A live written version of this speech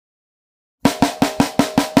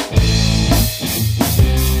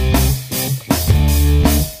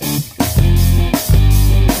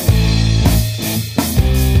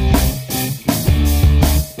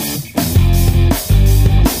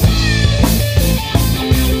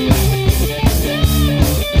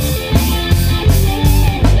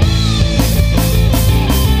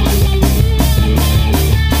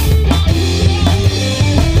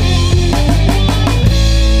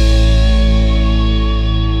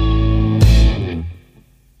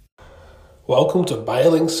Welcome to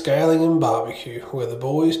Bailing, Scaling and Barbecue, where the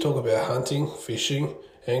boys talk about hunting, fishing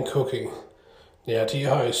and cooking. Now to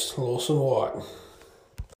your host, Lawson White.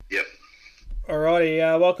 Yep.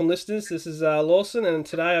 Alrighty, welcome listeners. This is Lawson, and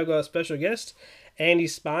today I've got a special guest, Andy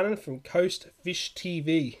Sparnan from Coast Fish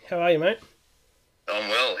TV. How are you, mate? I'm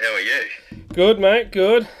well. How are you? Good, mate.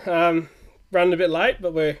 Good. Running a bit late,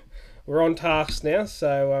 but we're on task now.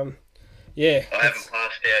 So yeah. I haven't passed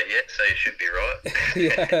out yet, so you should be right.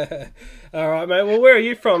 Yeah. All right, mate. Well, where are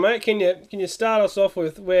you from, mate? Can you start us off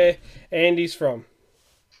with where Andy's from?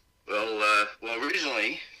 Well,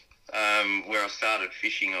 originally, where I started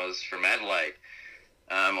fishing, I was from Adelaide.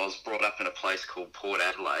 I was brought up in a place called Port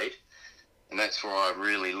Adelaide, and that's where I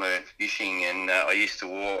really learnt fishing. And I used to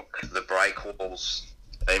walk the breakwalls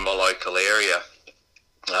in my local area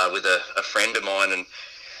with a friend of mine, and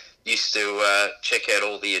used to check out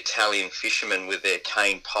all the Italian fishermen with their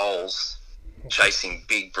cane poles chasing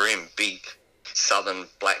big southern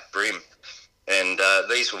black bream. And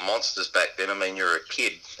these were monsters back then. I mean, you were a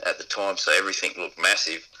kid at the time, so everything looked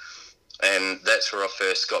massive. And that's where I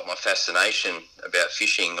first got my fascination about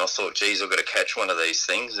fishing. I thought, geez, I've got to catch one of these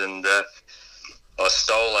things. And I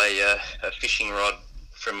stole a fishing rod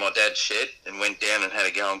from my dad's shed and went down and had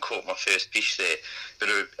a go and caught my first fish there. But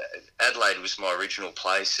Adelaide was my original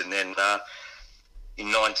place. And then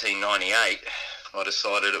in 1998, I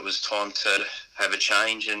decided it was time to have a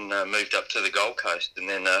change and moved up to the Gold Coast, and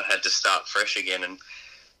then had to start fresh again and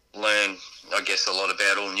learn, I guess, a lot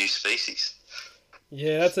about all new species.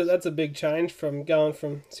 Yeah, that's a big change from going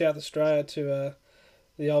from South Australia to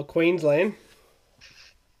the old Queensland.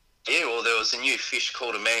 Yeah, well, there was a new fish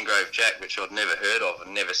called a mangrove jack, which I'd never heard of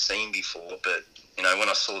and never seen before. But, you know, when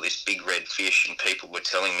I saw this big red fish and people were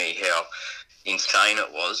telling me how insane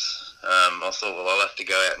it was, I thought, well, I'll have to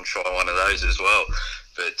go out and try one of those as well.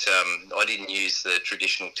 But I didn't use the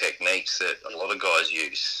traditional techniques that a lot of guys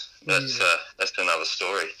use. That's another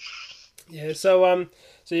story. Yeah, so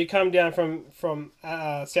you come down from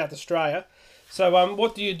South Australia. So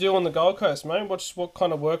what do you do on the Gold Coast, mate? What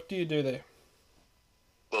kind of work do you do there?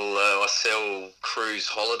 Well, I sell cruise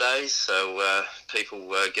holidays, so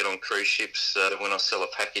people get on cruise ships when I sell a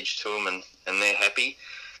package to them, and they're happy,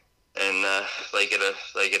 and they get a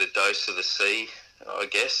dose of the sea, I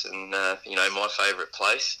guess, and my favourite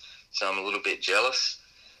place. So I'm a little bit jealous.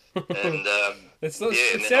 And it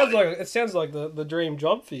sounds like the dream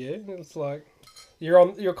job for you. It's like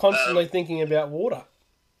you're constantly thinking about water.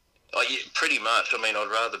 Oh, yeah, pretty much. I mean, I'd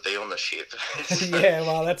rather be on the ship. Yeah,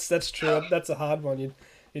 well, that's true. That's a hard one.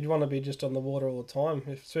 You'd want to be just on the water all the time,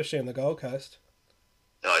 especially on the Gold Coast.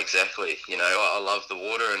 Oh, exactly. You know, I love the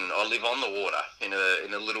water, and I live on the water in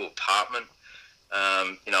a little apartment.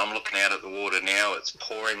 I'm looking out at the water now. It's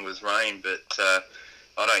pouring with rain, but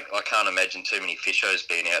I can't imagine too many fishers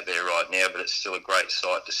being out there right now. But it's still a great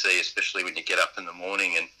sight to see, especially when you get up in the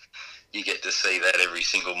morning and you get to see that every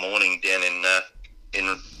single morning down in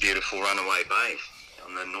beautiful Runaway Bay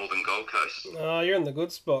on the northern Gold Coast. Oh, you're in the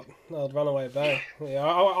good spot, old Runaway Bay. Yeah,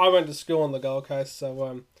 I went to school on the Gold Coast,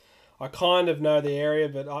 so I kind of know the area,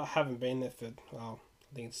 but I haven't been there for I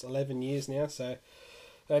think it's 11 years now. So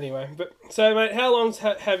anyway, so mate, how long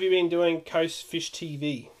have you been doing Coast Fish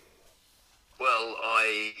TV? Well,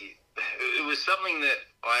 it was something that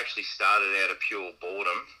I actually started out of pure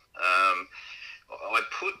boredom. I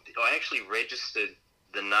actually registered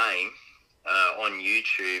the name on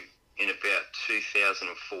YouTube in about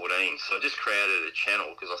 2014. So I just created a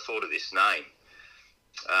channel because I thought of this name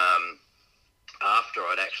after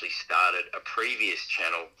I'd actually started a previous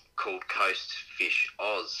channel called Coast Fish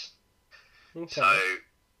Oz. Okay. So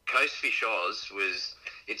Coast Fish Oz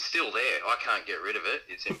it's still there. I can't get rid of it.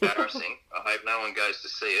 It's embarrassing. I hope no one goes to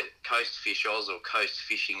see it. Coast Fish Oz or Coast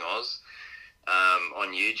Fishing Oz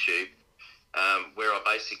on YouTube, where I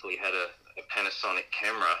basically had a Panasonic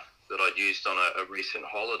camera that I'd used on a recent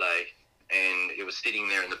holiday, and it was sitting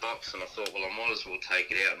there in the box, and I thought, well, I might as well take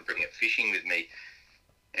it out and bring it fishing with me.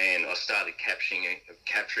 And I started capturing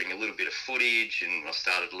a little bit of footage, and I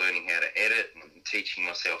started learning how to edit and teaching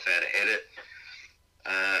myself how to edit.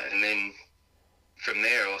 And then from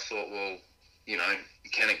there, I thought, well,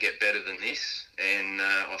 can it get better than this? And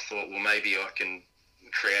I thought, well, maybe I can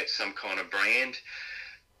create some kind of brand.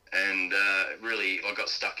 And really, I got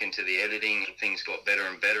stuck into the editing, and things got better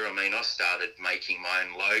and better. I mean, I started making my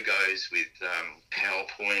own logos with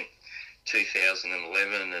PowerPoint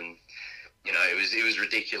 2011, and it was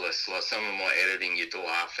ridiculous. Like, some of my editing you'd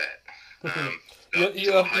laugh at.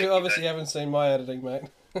 You obviously haven't seen my editing, mate.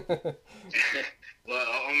 Well,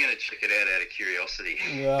 I'm going to check it out of curiosity.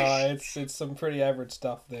 Yeah, it's some pretty average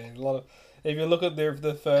stuff there. if you look at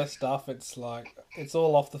the first stuff, it's like it's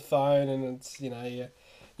all off the phone, and it's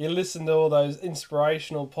you listen to all those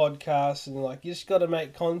inspirational podcasts, and like you just got to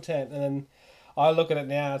make content, and then I look at it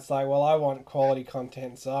now, it's like, well, I want quality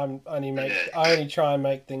content, so I only try and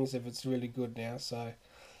make things if it's really good now. So,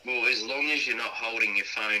 well, as long as you're not holding your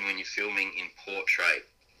phone when you're filming in portrait,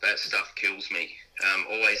 that stuff kills me.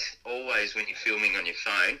 Always when you're filming on your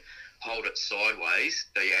phone, hold it sideways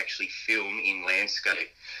so you actually film in landscape.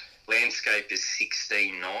 Landscape is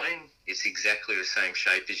 16:9. It's exactly the same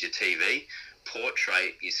shape as your TV.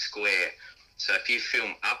 Portrait is square. So if you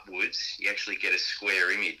film upwards, you actually get a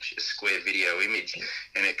square image, a square video image,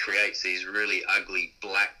 and it creates these really ugly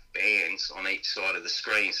black bands on each side of the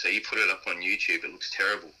screen. So you put it up on YouTube, it looks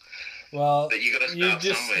terrible. Well, but you got to start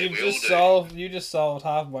somewhere. You just solved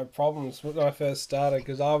half of my problems when I first started,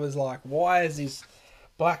 because I was like, why is these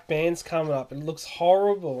black bands coming up? It looks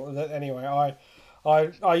horrible. Anyway,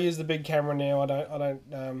 I use the big camera now. I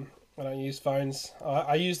don't use phones.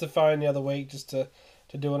 I used the phone the other week just to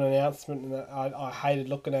do an announcement, and I hated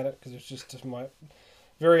looking at it because it's just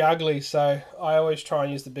very ugly. So I always try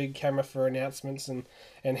and use the big camera for announcements and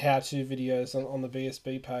how-to videos on the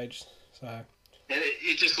BSB page. So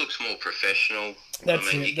it just looks more professional.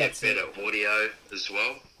 You get better audio as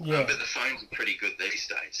well. Yeah. But the phones are pretty good these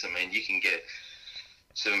days. I mean, you can get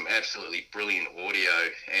some absolutely brilliant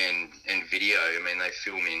audio and video. I mean, they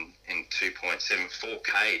film in 2.7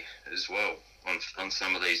 4K as well on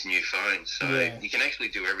some of these new phones. So you can actually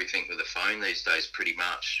do everything with a phone these days pretty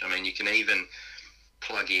much. I mean, you can even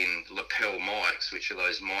plug in lapel mics, which are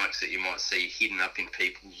those mics that you might see hidden up in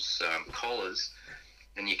people's collars,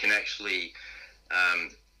 and you can actually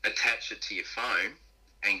attach it to your phone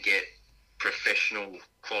and get professional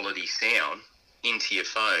quality sound into your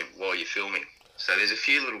phone while you're filming. So there's a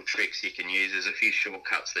few little tricks you can use. There's a few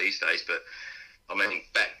shortcuts these days, but I mean,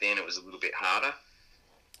 back then it was a little bit harder.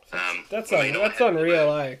 That's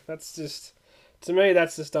unreal, eh? That's just, to me,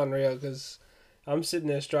 that's just unreal, because I'm sitting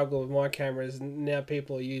there struggling with my cameras, and now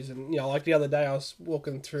people are using, like the other day I was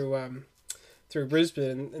walking through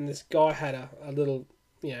Brisbane, and this guy had a little,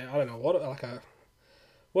 I don't know what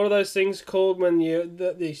are those things called when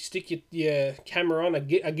you stick your camera on, a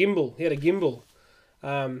gimbal. He had a gimbal.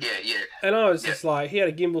 And I was just like, he had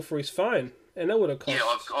a gimbal for his phone, and that would have cost. Yeah,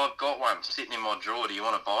 I've got one sitting in my drawer. Do you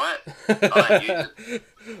want to buy it? I don't use it.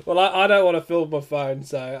 Well, I don't want to film my phone,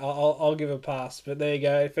 so I'll give a pass. But there you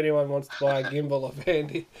go. If anyone wants to buy a gimbal off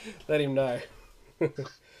Andy, let him know.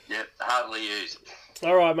 Yep, hardly used.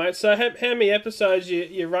 All right, mate. So how many episodes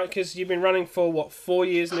you run? Because you've been running for what, 4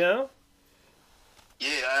 years now? Yeah.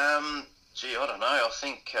 I don't know. I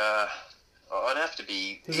think I'd have to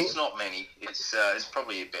be. It's not many. It's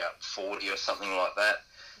probably about 40 or something like that.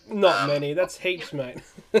 Not many. That's heaps, mate.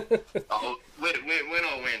 When I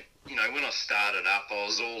went, when I started up, I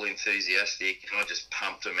was all enthusiastic, and I just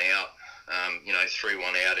pumped them out. Threw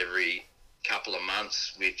one out every couple of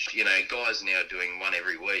months, which guys now are doing one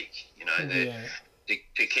every week.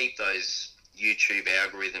 To keep those YouTube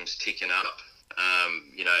algorithms ticking up,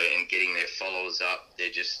 and getting their followers up,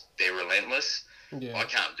 they're relentless. Yeah. I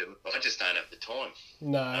can't do it. I just don't have the time.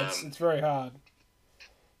 No, it's very hard.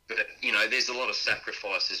 But, there's a lot of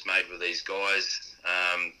sacrifices made with these guys.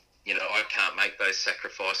 I can't make those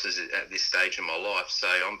sacrifices at this stage of my life, so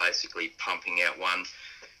I'm basically pumping out one.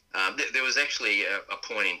 There was actually a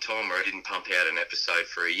point in time where I didn't pump out an episode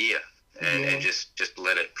for a year and just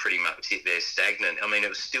let it pretty much sit there stagnant. I mean, it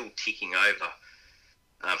was still ticking over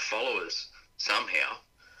followers somehow.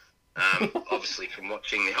 Obviously from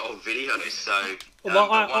watching the old videos. So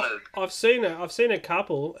I've seen a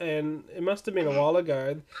couple, and it must have been a while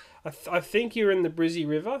ago. I think you're in the Brizzy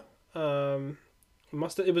River.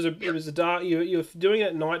 It was a dark. You were doing it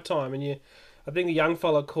at night time, and I think the young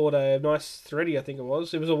fella caught a nice thready. I think it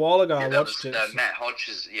was. It was a while ago. I watched it. Matt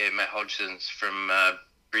Hodges. Yeah, Matt Hodgson's from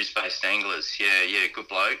Brisbane-based Anglers. Yeah, good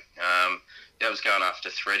bloke. That was going after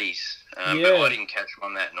threadies. But I didn't catch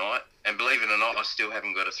one that night. And believe it or not, I still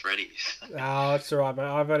haven't got a threadies. Oh, that's all right, mate.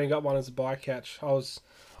 I've only got one as a bycatch.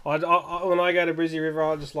 When I go to Brizzy River,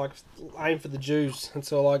 I just aim for the Jews.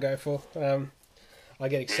 That's all I go for. I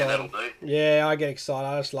get excited. Yeah, that'll do. Yeah, I get excited.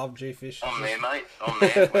 I just love Jewfish. I'm there, mate. I'm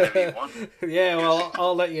there. Whatever you want. Yeah, well,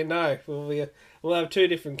 I'll let you know. We'll have 2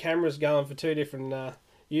 different cameras going for 2 different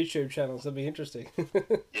YouTube channels. That'll be interesting.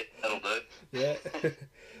 Yeah, that'll do. Yeah.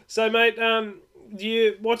 So, mate,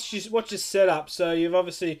 what's your setup? So you've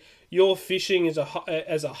obviously you're fishing as a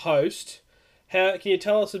host. Can you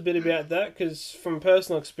tell us a bit about that? Because from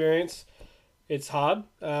personal experience, it's hard.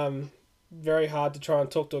 Very hard to try and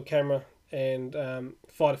talk to a camera and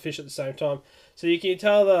fight a fish at the same time. So you can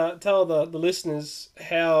tell the listeners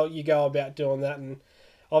how you go about doing that, and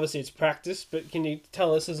obviously it's practice. But can you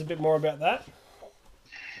tell us a bit more about that?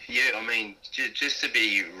 Yeah, I mean, just to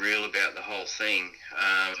be real about the whole thing,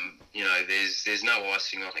 there's no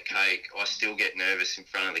icing on the cake. I still get nervous in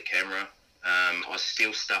front of the camera. I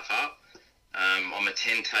still stuff up. I'm a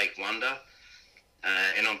 10-take wonder,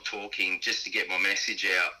 and I'm talking just to get my message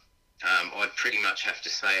out. I pretty much have to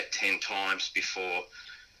say it 10 times before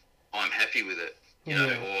I'm happy with it,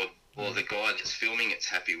 or the guy that's filming it's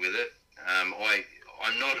happy with it. I'm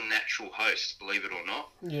not a natural host, believe it or not.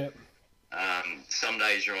 Yeah. Some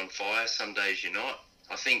days you're on fire, some days you're not.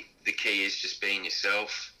 I think the key is just being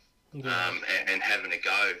yourself, and having a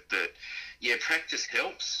go. But yeah, practice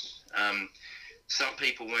helps. Some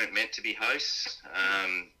people weren't meant to be hosts.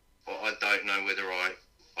 I don't know whether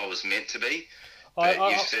I was meant to be.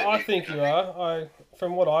 I think you are.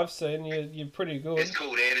 From what I've seen, you're pretty good. It's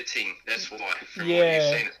called editing. That's why. From what you've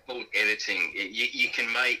seen, it's called editing. You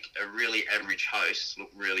can make a really average host look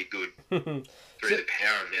really good through the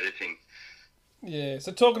power of editing. Yeah.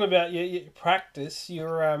 So talking about your practice, you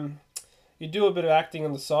do a bit of acting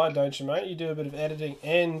on the side, don't you, mate? You do a bit of editing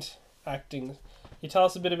and acting. You tell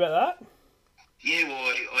us a bit about that? Yeah.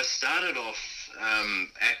 Well, I started off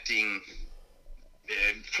acting.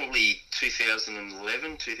 Probably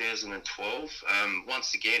 2011, 2012.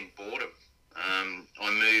 Once again, boredom. I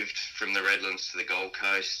moved from the Redlands to the Gold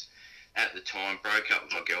Coast. At the time, broke up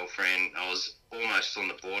with my girlfriend. I was almost on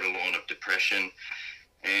the borderline of depression,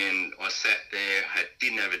 and I sat there,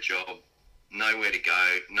 didn't have a job, nowhere to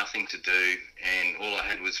go, nothing to do, and all I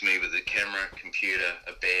had was me with a camera, computer,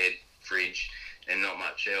 a bed, fridge, and not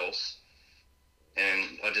much else.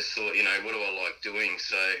 And I just thought, what do I like doing?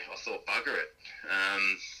 So I thought, bugger it.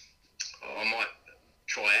 I might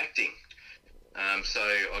try acting. So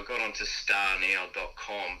I got onto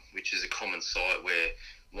starnow.com, which is a common site where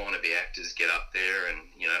wannabe actors get up there,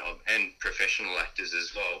 and professional actors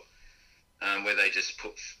as well, where they just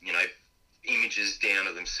put, images down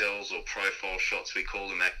of themselves, or profile shots. We call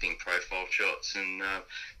them acting profile shots, and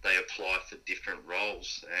they apply for different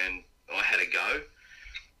roles. And I had a go.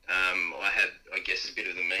 I had, I guess, a bit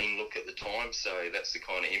of the mean look at the time, so that's the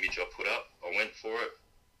kind of image I put up. I went for it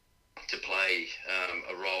to play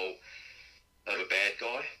a role of a bad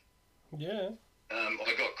guy. Yeah.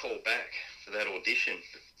 I got called back for that audition.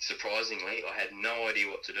 Surprisingly, I had no idea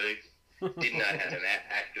what to do. Didn't know how to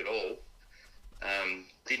act at all.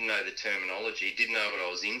 Didn't know the terminology. Didn't know what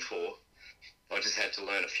I was in for. I just had to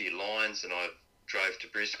learn a few lines, and I drove to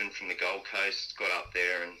Brisbane from the Gold Coast, got up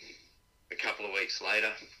there, and a couple of weeks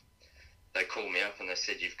later, they called me up and they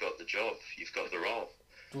said, "You've got the job. You've got the role."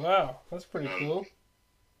 Wow, that's pretty cool.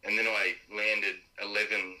 And then I landed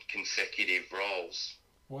 11 consecutive roles.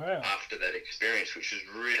 Wow. After that experience, which was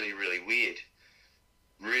really, really weird.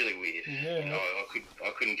 Really weird. Yeah.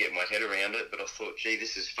 I couldn't get my head around it, but I thought, gee,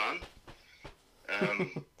 this is fun.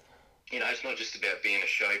 It's not just about being a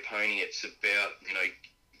show pony. It's about,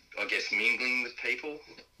 I guess, mingling with people,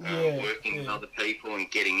 working with other people, and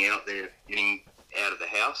getting out there, getting out of the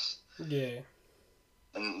house. Yeah.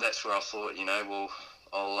 And that's where I thought,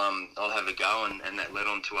 I'll have a go, and that led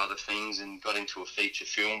on to other things, and got into a feature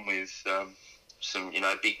film with some,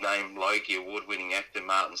 big name Logie award-winning actor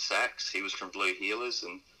Martin Sachs. He was from Blue Heelers,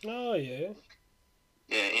 and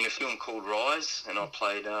in a film called Rise, and I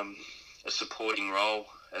played a supporting role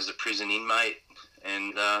as a prison inmate,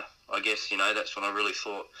 and I guess that's when I really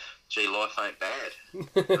thought, gee, life ain't bad.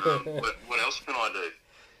 What else can I do?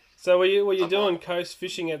 So were you doing coast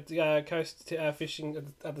fishing at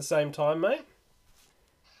fishing at the same time, mate?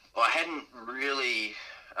 I hadn't really,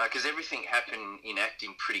 because everything happened in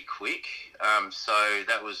acting pretty quick. So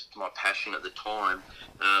that was my passion at the time.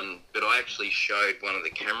 But I actually showed one of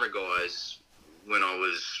the camera guys when I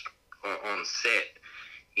was on set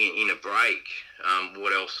in a break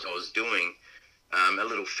what else I was doing. A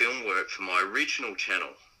little film work for my original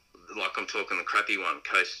channel, like I'm talking the crappy one,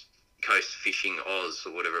 Coast Fishing Oz,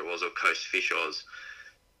 or whatever it was, or Coast Fish Oz.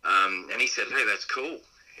 And he said, "Hey, that's cool.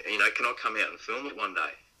 Can I come out and film it one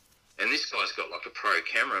day?" And this guy's got like a pro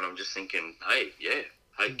camera, and I'm just thinking, hey,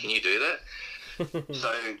 can you do that?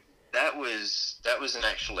 So that was an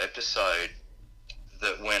actual episode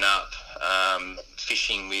that went up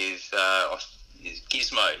fishing with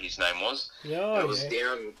Gizmo, his name was. It was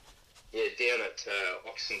down at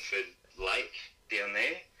Oxenford Lake down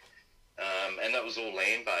there. And that was all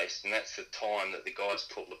land-based, and that's the time that the guys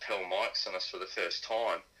put lapel mics on us for the first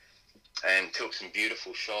time and took some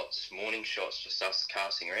beautiful shots, morning shots, just us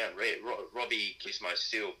casting around. Robbie Gizmo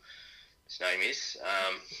Steele, his name is.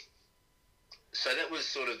 So that was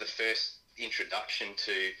sort of the first introduction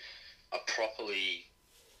to a properly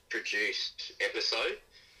produced episode.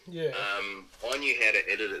 Yeah. I knew how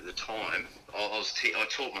to edit at the time. I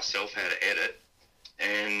taught myself how to edit,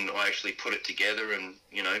 and I actually put it together and,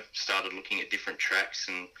 started looking at different tracks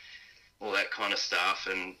and all that kind of stuff.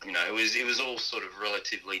 And, it was all sort of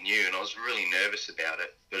relatively new, and I was really nervous about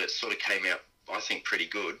it, but it sort of came out, I think, pretty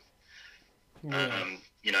good. Yeah.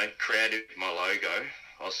 Created my logo.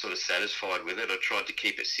 I was sort of satisfied with it. I tried to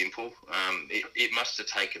keep it simple. It must have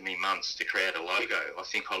taken me months to create a logo. I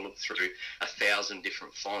think I looked through 1,000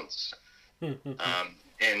 different fonts. And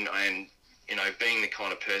being the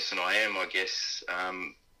kind of person I am, I guess, a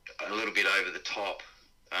little bit over the top,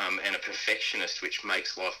 and a perfectionist, which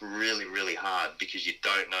makes life really, really hard because you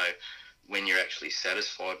don't know when you're actually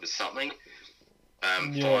satisfied with something.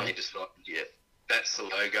 Finally decided, that's the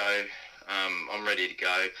logo. I'm ready to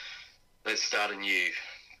go. Let's start a new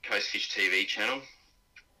Coast Fish TV channel.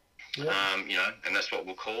 Yep. And that's what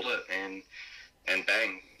we'll call it. And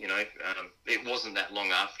bang, it wasn't that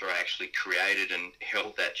long after I actually created and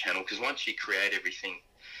held that channel, because once you create everything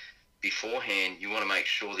beforehand, you want to make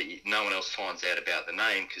sure that no one else finds out about the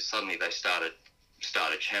name, because suddenly they start a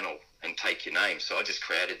channel and take your name. So I just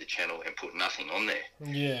created the channel and put nothing on there.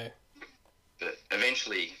 Yeah. But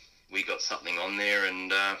eventually we got something on there,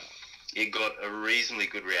 and it got a reasonably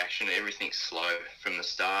good reaction. Everything's slow from the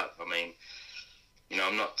start. I mean,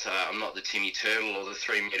 I'm not the Timmy Turtle or the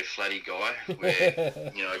 3 meter flatty guy where,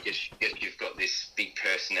 I guess you've got this big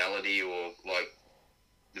personality, or like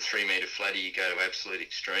the 3 meter flatty, you go to absolute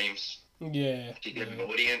extremes. Yeah. You get an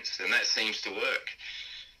audience, and that seems to work.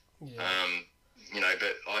 Yeah.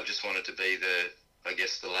 But I just wanted to be the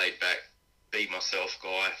laid back, be myself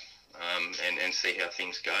guy, and see how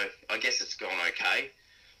things go. I guess it's gone okay.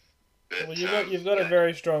 But, well, you've got a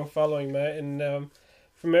very strong following, mate, and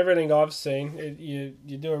from everything I've seen,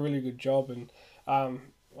 you do a really good job, and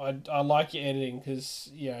I like your editing,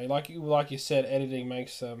 because like you said, editing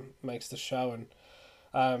makes the show. And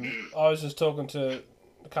I was just talking to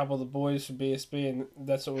a couple of the boys from BSB, and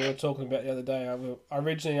that's what we were talking about the other day.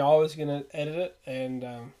 Originally I was going to edit it, and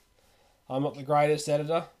I'm not the greatest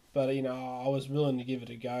editor, but I was willing to give it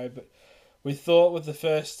a go. But we thought with the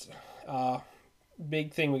first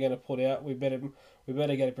big thing we're going to put out, we better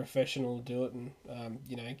get a professional to do it, and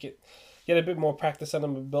get a bit more practice under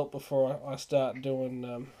my belt before I start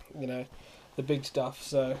doing the big stuff.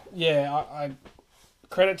 So yeah, I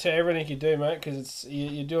credit to everything you do, mate, because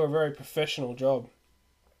you do a very professional job.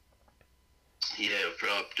 Yeah,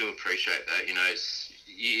 I do appreciate that.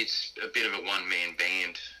 It's a bit of a one-man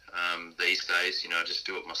band these days. I just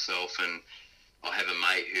do it myself, and I have a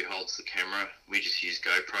mate who holds the camera. We just use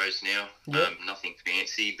GoPros now. Yep. Nothing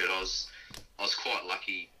fancy, but I was quite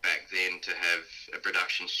lucky back then to have a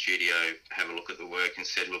production studio have a look at the work and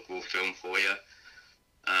said, look, we'll film for you.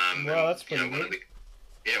 Wow, that's pretty good.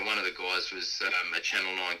 One of the guys was a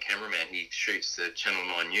Channel 9 cameraman. He shoots the Channel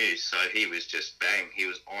 9 news, so he was just bang. He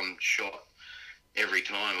was on shot every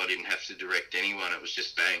time. I didn't have to direct anyone. It was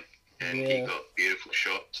just bang. And he got beautiful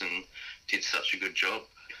shots and did such a good job.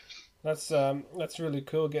 That's really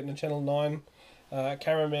cool, getting a Channel 9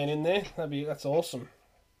 cameraman in there. That's awesome.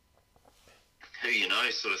 Who you know,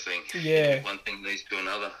 sort of thing. Yeah. One thing leads to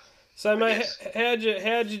another. So, mate, how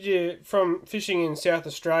did you, from fishing in South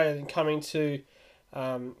Australia and coming to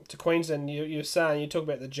Queensland, you were saying, you talk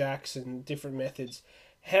about the jacks and different methods.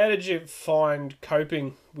 How did you find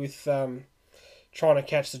coping with trying to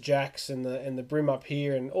catch the jacks and the brim up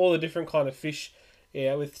here and all the different kind of fish?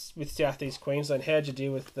 Yeah, with Southeast Queensland, how'd you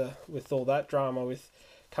deal with all that drama with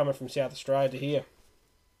coming from South Australia to here?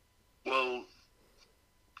 Well,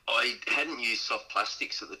 I hadn't used soft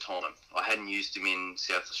plastics at the time. I hadn't used them in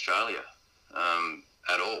South Australia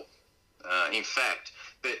at all. In fact,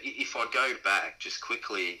 but if I go back just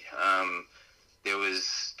quickly, there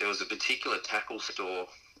was a particular tackle store,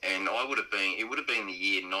 and it would have been the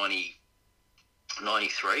year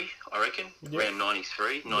 93, I reckon, around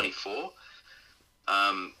 93, 94.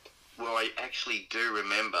 Well, I actually do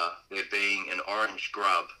remember there being an orange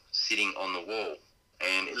grub sitting on the wall,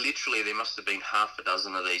 and literally there must have been half a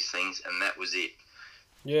dozen of these things, and that was it.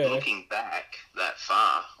 Yeah. Looking back that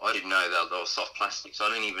far, I didn't know they were soft plastics. I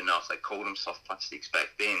didn't even know if they called them soft plastics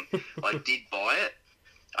back then. I did buy it.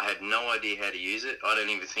 I had no idea how to use it. I don't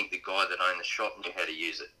even think the guy that owned the shop knew how to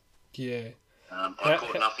use it. Yeah. I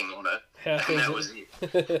caught nothing on it, and that was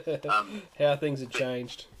it. How things have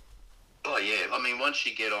changed. Oh, yeah. I mean, once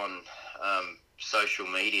you get on social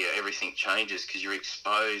media, everything changes because you're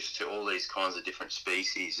exposed to all these kinds of different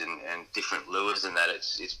species and different lures, and that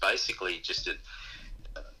it's basically just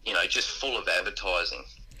just full of advertising.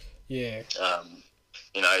 Yeah.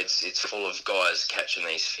 You know, it's full of guys catching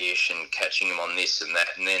these fish and catching them on this and that,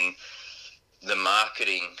 and then the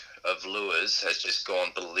marketing of lures has just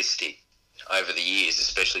gone ballistic over the years,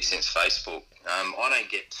 especially since Facebook. I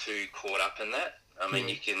don't get too caught up in that. I mean,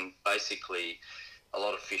 you can basically, a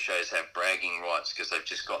lot of fishers have bragging rights because they've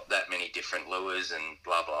just got that many different lures and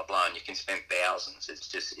blah, blah, blah, and you can spend thousands. It's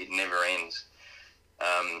just, it never ends.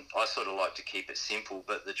 I sort of like to keep it simple,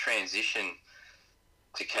 but the transition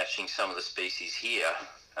to catching some of the species here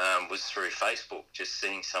was through Facebook, just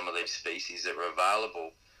seeing some of these species that were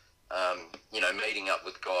available, you know, meeting up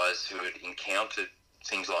with guys who had encountered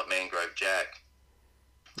things like mangrove jack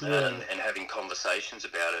and having conversations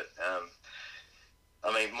about it.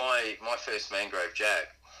 I mean, my first mangrove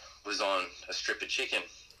jack was on a strip of chicken.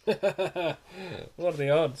 What are the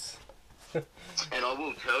odds? And I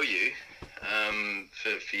will tell you,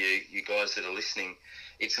 for you guys that are listening,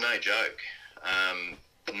 it's no joke.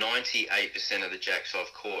 98% of the jacks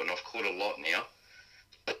I've caught, and I've caught a lot now,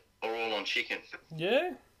 are all on chicken.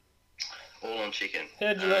 Yeah? All on chicken.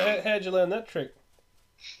 How'd you learn that trick?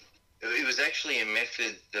 It was actually a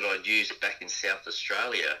method that I'd used back in South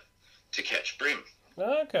Australia to catch bream.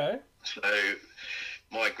 Oh, okay. So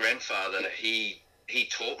my grandfather, he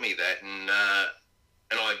taught me that, and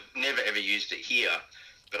I never ever used it here,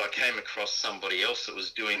 but I came across somebody else that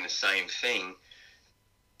was doing the same thing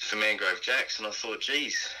for mangrove jacks, and I thought,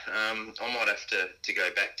 geez, I might have to go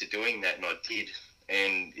back to doing that, and I did,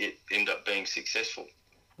 and it ended up being successful.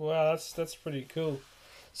 Wow, that's pretty cool.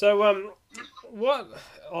 So,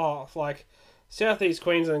 like, Southeast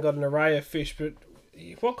Queensland got an array of fish, but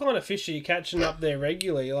what kind of fish are you catching up there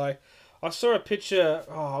regularly? Like, I saw a picture,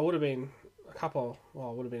 it would have been a couple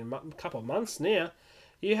of months now.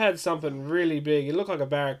 You had something really big. It looked like a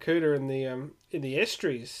barracuda in the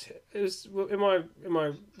estuaries. Am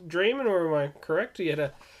I dreaming or am I correct? You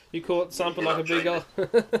caught something like a big old.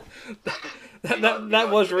 that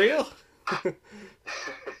was real.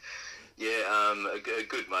 Yeah, a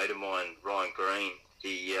good mate of mine, Ryan Green,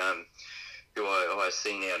 he who I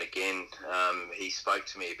see now and again, he spoke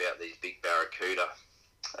to me about these big barracuda.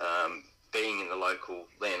 Being in the local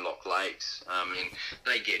landlocked lakes, and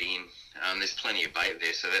they get in. There's plenty of bait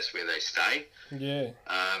there, so that's where they stay. Yeah.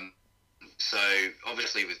 So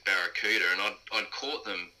obviously with barracuda, and I'd caught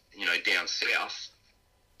them, you know, down south.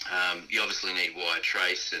 You obviously need wire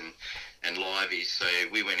trace and liveys. So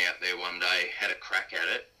we went out there one day, had a crack at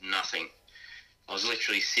it, nothing. I was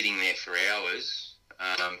literally sitting there for hours,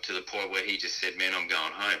 to the point where he just said, "Man, I'm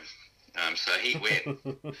going home." So he went.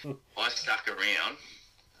 I stuck around.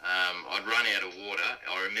 I'd run out of water.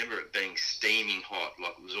 I remember it being steaming hot,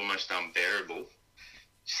 like it was almost unbearable.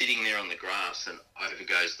 Sitting there on the grass, and over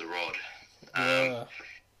goes the rod.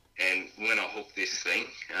 And when I hooked this thing,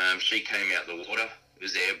 she came out the water. It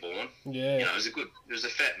was airborne. Yeah. You know, it was a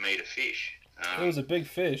fat meter fish. It was a big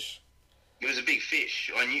fish. It was a big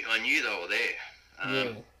fish. I knew they were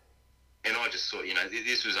there. And I just thought, you know,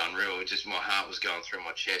 this was unreal. It just, my heart was going through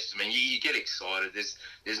my chest. I mean, you get excited.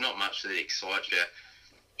 There's not much that excites you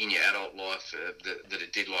in your adult life that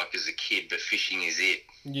it did like as a kid, but fishing is it.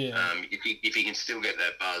 Yeah. If you can still get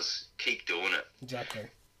that buzz, keep doing it. Exactly.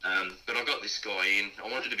 But I got this guy in. I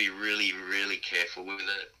wanted to be really, really careful with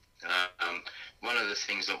it. One of the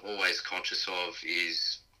things I'm always conscious of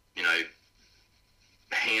is, you know,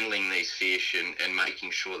 handling these fish and making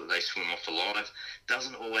sure that they swim off alive.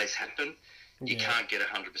 Doesn't always happen. You can't get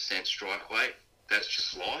 100% strike weight. That's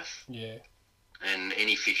just life. Yeah. And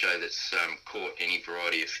any fisher that's caught any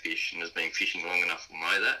variety of fish and has been fishing long enough will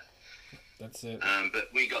know that. That's it. But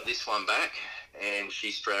we got this one back, and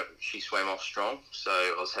she swam off strong, so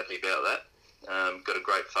I was happy about that. Got a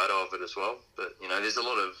great photo of it as well. But, you know, there's a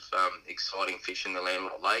lot of exciting fish in the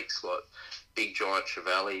landlocked lakes, like big giant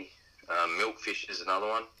trevally. Milkfish is another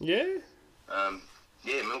one. Yeah?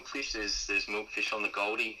 Milkfish. There's milkfish on the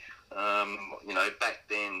Goldie. You know, back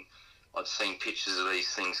then I'd seen pictures of these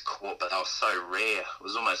things caught, but they were so rare. It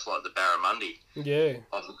was almost like the barramundi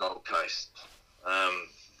of the Gold Coast.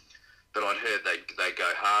 But I'd heard they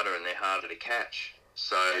go harder and they're harder to catch.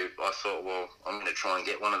 So I thought, well, I'm going to try and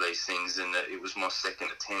get one of these things, and it was my second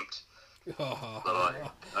attempt that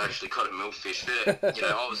I actually caught a milkfish. But, you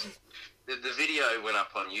know, the video went up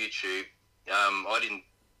on YouTube. I didn't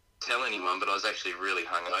tell anyone, but I was actually really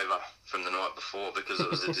hungover from the night before because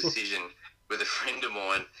it was a decision with a friend of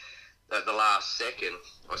mine. At the last second,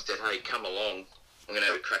 I said, "Hey, come along. I'm going to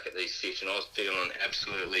have a crack at these fish." And I was feeling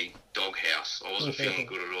absolutely doghouse. I wasn't feeling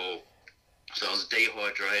good at all. So I was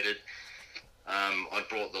dehydrated. I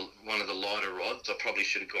brought one of the lighter rods. I probably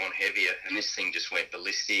should have gone heavier, and this thing just went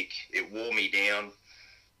ballistic. It wore me down.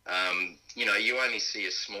 You only see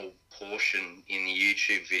a small portion in the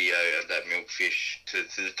YouTube video of that milkfish to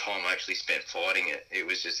the time I actually spent fighting it. It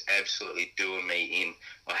was just absolutely doing me in.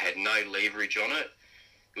 I had no leverage on it.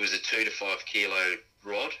 It was a 2 to 5 kilo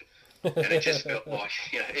rod, and it just felt like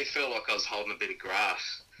it felt like I was holding a bit of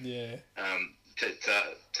grass. Yeah.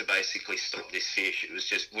 To basically stop this fish. It was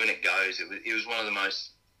just when it goes. It was one of the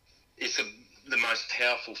most. It's the most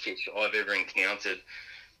powerful fish I've ever encountered.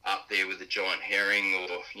 Up there with the giant herring,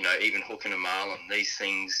 or even hooking a marlin. These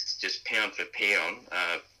things, just pound for pound,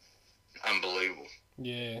 unbelievable.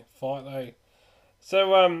 Yeah, fight though.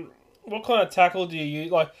 So, what kind of tackle do you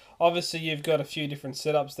use? Like, obviously, you've got a few different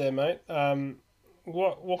setups there, mate.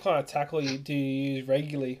 What kind of tackle do you use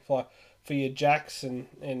regularly for your jacks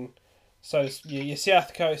and so your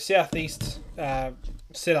southeast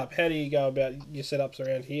setup? How do you go about your setups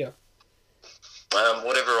around here?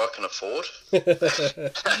 Whatever I can afford.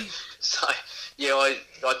 So, I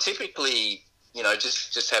typically,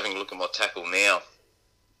 just having a look at my tackle now,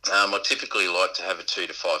 I typically like to have a 2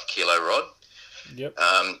 to 5 kilo rod. Yep.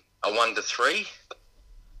 A 1 to 3.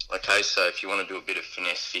 Okay, so if you want to do a bit of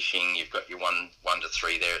finesse fishing, you've got your 1 to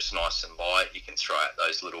 3 there. It's nice and light. You can throw out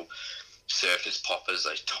those little surface poppers,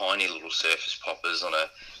 those tiny little surface poppers on a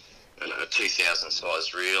 2,000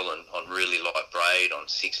 size reel and on really light braid, on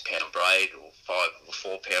 6 pound braid or 5 or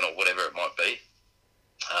 4 pound or whatever it might be.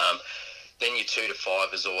 Then your 2 to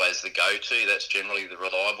 5 is always the go-to. That's generally the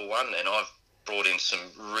reliable one, and I've brought in some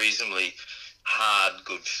reasonably hard,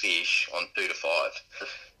 good fish on 2 to 5.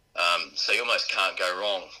 So you almost can't go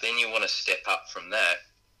wrong. Then you want to step up from that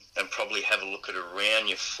and probably have a look at around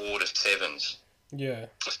your 4 to 7s. Yeah.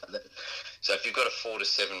 So if you've got a 4 to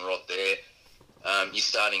 7 rod there, you're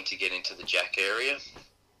starting to get into the jack area.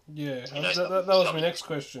 Yeah, that was my next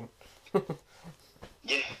question.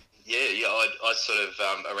 Yeah. I sort of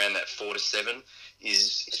around that 4 to 7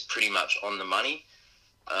 is pretty much on the money.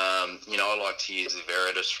 I like to use the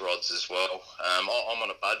Veritas rods as well. I'm on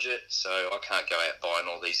a budget, so I can't go out buying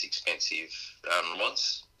all these expensive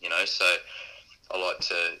rods. So I like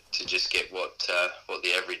to just get what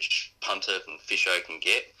the average punter and fisho can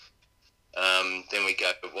get. Then we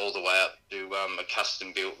go all the way up to a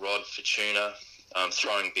custom-built rod for tuna,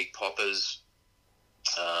 throwing big poppers,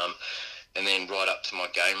 and then right up to my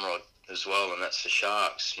game rod as well, and that's for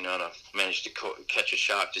sharks. And I managed to catch a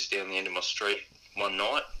shark just down the end of my street one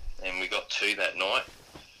night, and we got 2 that night.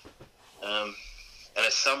 And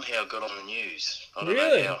it somehow got on the news. I don't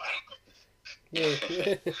know how.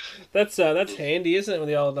 Yeah. That's handy, isn't it? When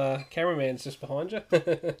the old cameraman's just behind you.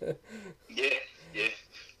 Yeah.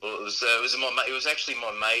 Well, it was actually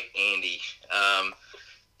my mate Andy,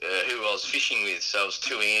 who I was fishing with. So it was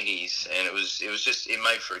 2 Andys, and it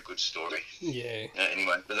made for a good story. Yeah.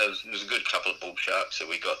 Anyway, but it was a good couple of bull sharks that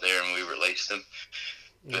we got there, and we released them.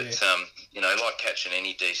 But like catching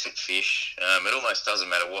any decent fish, it almost doesn't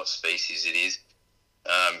matter what species it is.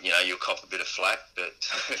 You'll cop a bit of flack, but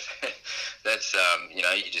that's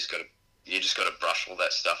you just got to brush all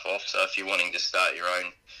that stuff off. So if you're wanting to start your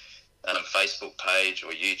own Facebook page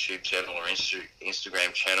or YouTube channel or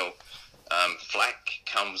Instagram channel, flack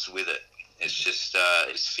comes with it. It's just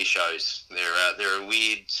it's fishos. They're a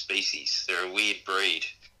weird species. They're a weird breed.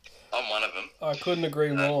 I'm one of them. I couldn't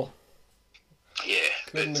agree more. Yeah,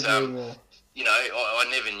 couldn't agree more. I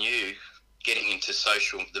never knew getting into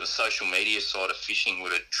the social media side of fishing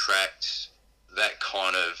would attract that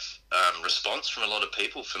kind of response from a lot of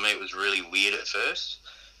people. For me, it was really weird at first.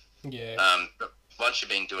 Yeah. But once you've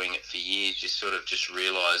been doing it for years, you sort of just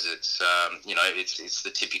realise it's it's the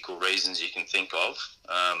typical reasons you can think of,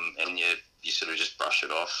 and you sort of just brush it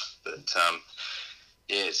off. But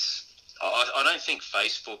I don't think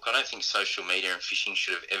Facebook, I don't think social media and fishing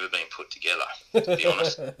should have ever been put together, to be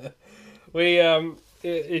honest.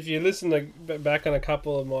 If you listen back on a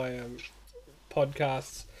couple of my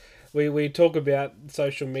podcasts, we talk about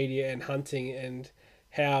social media and hunting and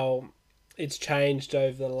how it's changed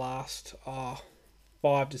over the last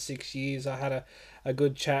 5 to 6 years. I had a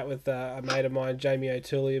good chat with a mate of mine, Jamie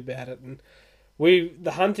O'Toole, about it, and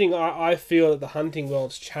I feel that the hunting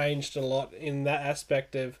world's changed a lot in that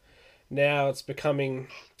aspect of now it's becoming,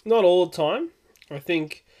 not all the time, I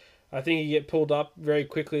think you get pulled up very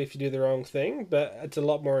quickly if you do the wrong thing, but it's a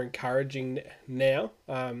lot more encouraging now.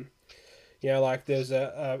 Like there's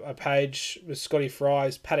a page with Scotty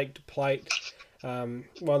Fry's Paddock to Plate, one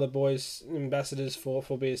of the boys ambassadors for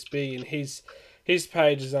BSB, and his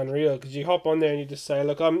page is unreal because you hop on there and you just say,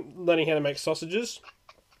 look, I'm learning how to make sausages.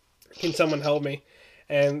 Can someone help me?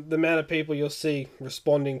 And the amount of people you'll see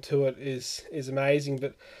responding to it is amazing.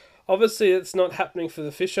 But obviously, it's not happening for the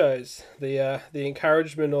fishos. The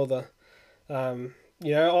encouragement or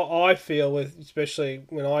you know, I feel with, especially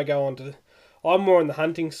when I go on to, I'm more on the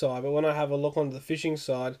hunting side, but when I have a look onto the fishing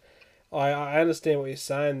side, I understand what you're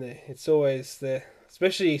saying there. It's always there,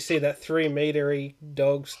 especially you see that 3 meter-y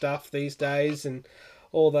dog stuff these days and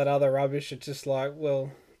all that other rubbish. It's just like,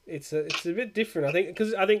 well, it's a bit different. I think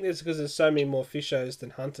it's because there's so many more fishers than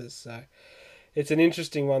hunters. So it's an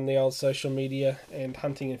interesting one, the old social media and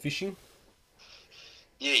hunting and fishing.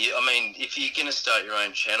 Yeah, I mean, if you're going to start your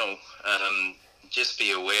own channel, just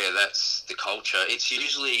be aware that's the culture. It's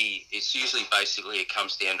usually basically it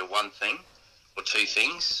comes down to one thing or two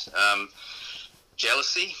things: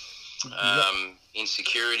 jealousy,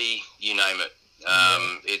 insecurity, you name it.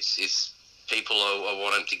 It's people are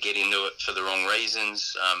wanting to get into it for the wrong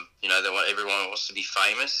reasons. You know, everyone wants to be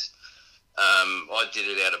famous. I did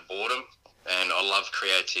it out of boredom, and I love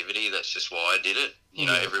creativity. That's just why I did it. You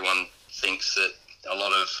know, everyone thinks that a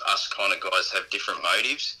lot of us kind of guys have different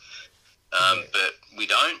motives, but we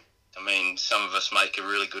don't. I mean, some of us make a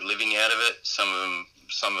really good living out of it. Some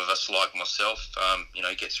of us, like myself, you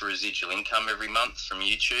know, gets residual income every month from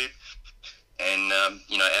YouTube, and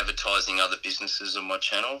you know, advertising other businesses on my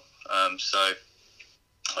channel. So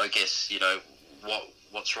I guess, you know,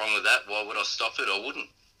 what's wrong with that? Why would I stop it? I wouldn't.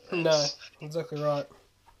 No, exactly right.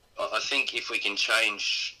 I think if we can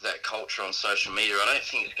change that culture on social media, I don't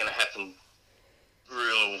think it's going to happen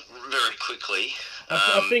very quickly.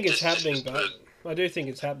 I think it's happening, but I do think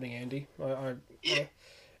it's happening, Andy.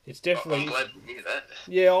 It's definitely. I'm glad to hear that.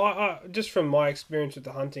 Yeah, I just from my experience with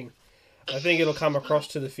the hunting, I think it'll come across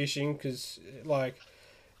to the fishing because, like,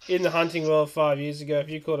 in the hunting world 5 years ago, if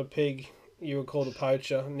you caught a pig, you were called a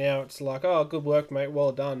poacher. Now it's like, oh, good work, mate,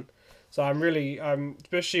 well done. So I'm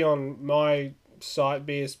especially on my site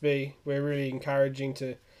BSB, we're really encouraging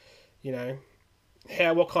to, you know,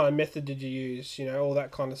 what kind of method did you use, you know, all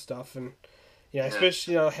that kind of stuff, and you know,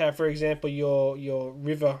 especially, you know, how, for example, your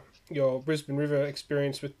Brisbane River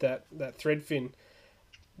experience with that threadfin,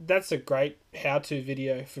 that's a great how-to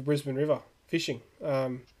video for Brisbane River fishing.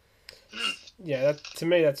 Yeah, to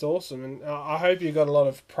me that's awesome, and I hope you got a lot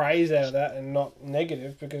of praise out of that and not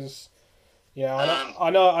negative, because you know,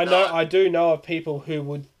 I do know of people who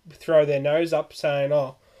would throw their nose up saying,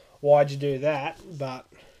 "Oh, why'd you do that?" But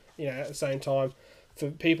you know, at the same time,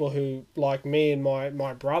 for people who like me and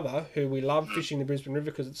my brother, who we love fishing the Brisbane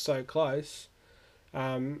River because it's so close,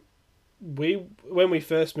 when we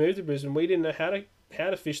first moved to Brisbane, we didn't know how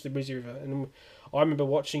to fish the Brisbane River, and I remember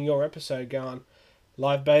watching your episode going,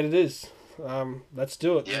 live bait it is. Let's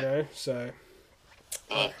do it, you know, so.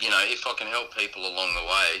 Well, you know, if I can help people along the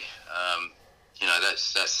way, you know, that's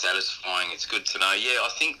satisfying. It's good to know. Yeah, I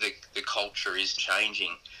think the culture is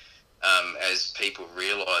changing as people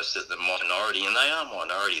realise that the minority, and they are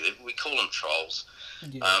minority, we call them trolls.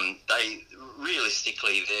 Yeah. They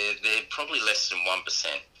realistically, they're probably less than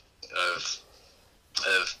 1%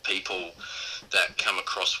 of people that come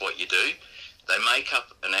across what you do. They make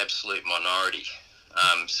up an absolute minority.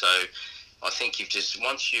 So I think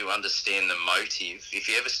once you understand the motive, if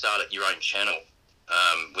you ever start at your own channel,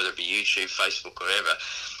 whether it be YouTube, Facebook, whatever,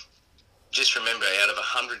 just remember, out of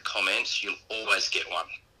 100 comments, you'll always get one.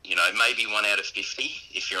 You know, maybe 1 out of 50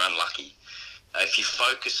 if you're unlucky. If you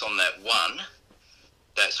focus on that one,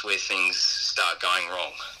 that's where things start going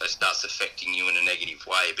wrong. That starts affecting you in a negative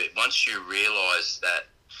way. But once you realise that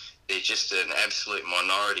they're just an absolute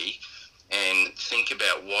minority, and think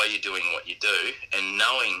about why you're doing what you do, and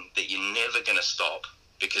knowing that you're never going to stop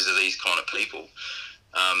because of these kind of people,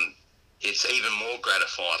 it's even more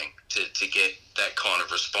gratifying to get that kind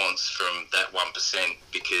of response from that 1%,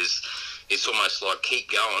 because it's almost like, keep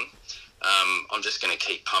going. I'm just going to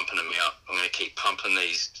keep pumping them out. I'm going to keep pumping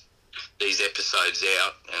these episodes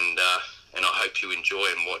out, and I hope you enjoy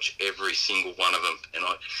and watch every single one of them, and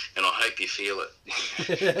I hope you feel it.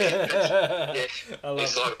 Yeah,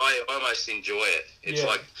 it's like I almost enjoy it. It's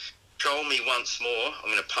like, troll me once more,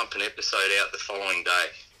 I'm going to pump an episode out the following day.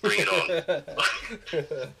 Bring it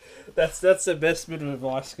on. That's the best bit of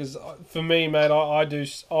advice, because for me, mate,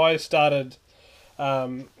 I started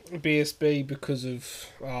BSB because of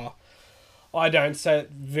I don't say it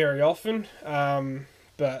very often,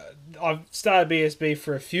 but I've started BSB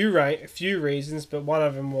for a few reasons, but one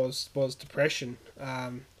of them was depression.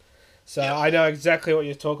 So I know exactly what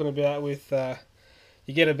you're talking about with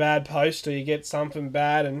you get a bad post or you get something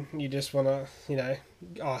bad and you just want to, you know,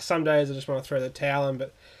 some days I just want to throw the towel in,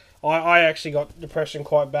 but I actually got depression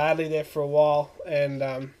quite badly there for a while,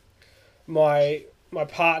 and my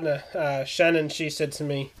partner, Shannon, she said to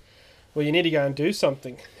me, well, you need to go and do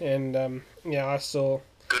something, and you know, I saw...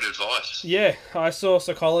 Good advice. Yeah, I saw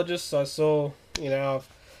psychologists, I saw, you know,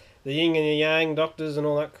 the yin and the yang doctors and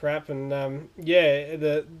all that crap. And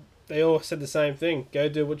they all said the same thing: go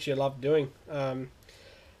do what you love doing, and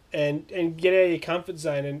get out of your comfort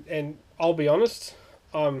zone. And I'll be honest,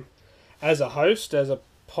 as a host, as a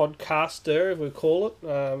podcaster, if we call it,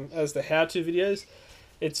 as the how-to videos,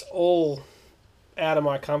 it's all out of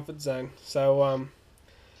my comfort zone. So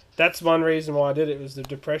that's one reason why I did it, was the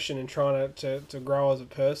depression and trying to grow as a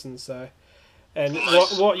person. So, and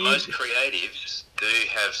most most creatives do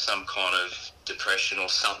have some kind of depression or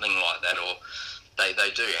something like that, or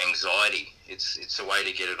they do anxiety. It's a way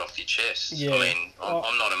to get it off your chest. Yeah. I mean,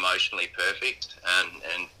 I'm not emotionally perfect,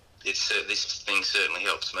 and this thing certainly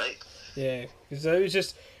helps me. Yeah,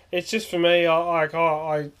 because it's just for me. I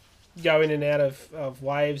go in and out of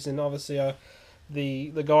waves, and obviously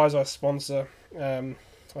the guys I sponsor, I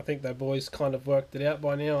think the boys kind of worked it out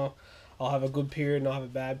by now. I'll have a good period and I'll have a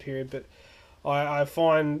bad period, but I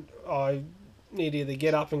find I need to either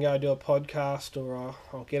get up and go do a podcast, or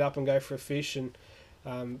I'll get up and go for a fish. And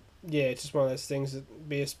it's just one of those things that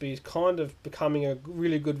BSB is kind of becoming a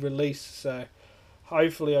really good release. So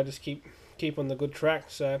hopefully I just keep on the good track.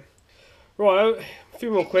 So right, a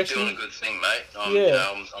few more questions. You're doing a good thing, mate. I'm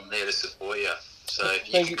there to support you. So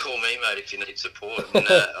you can call me, mate, if you need support. And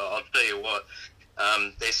I'll tell you what,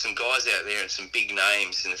 there's some guys out there and some big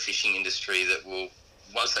names in the fishing industry that will,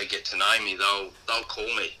 once they get to know me, they'll call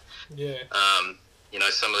me. Yeah.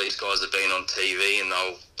 Some of these guys have been on TV, and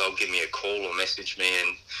they'll give me a call or message me,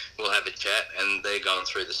 and we'll have a chat. And they're going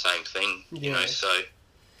through the same thing. Yeah. So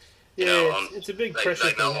it's a big pressure.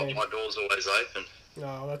 They know my door's always open.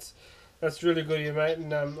 No, that's really good of you, mate,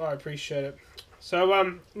 and I appreciate it.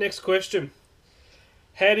 So next question.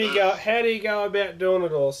 How do you go about doing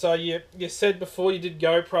it all? So you said before you did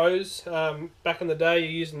GoPros. Back in the day, you're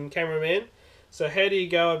using cameraman. So how do you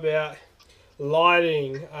go about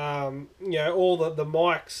lighting? All the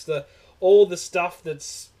mics, all the stuff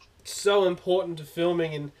that's so important to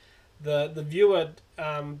filming, and the viewer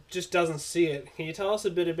just doesn't see it. Can you tell us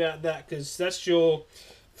a bit about that? Because that's your,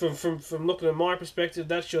 from looking at my perspective,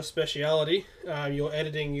 that's your speciality. Your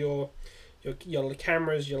editing, your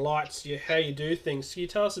cameras, your lights, how you do things. Can you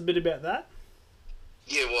tell us a bit about that?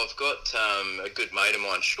 Yeah, well, I've got a good mate of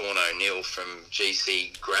mine, Sean O'Neill from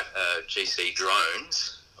GC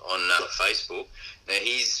Drones on Facebook. Now,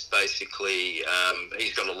 he's basically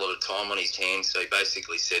he's got a lot of time on his hands, so he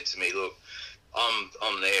basically said to me, "Look,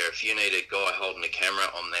 I'm there. If you need a guy holding a camera,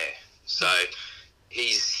 I'm there." So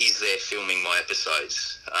he's there filming my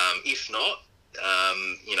episodes. If not,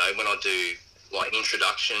 when I do like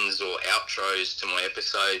introductions or outros to my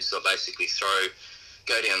episodes, I basically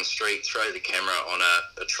go down the street, throw the camera on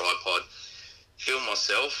a tripod, film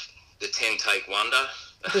myself, the 10-take wonder,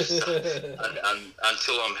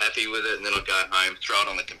 until I'm happy with it, and then I go home, throw it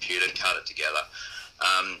on the computer, cut it together.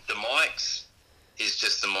 The mics is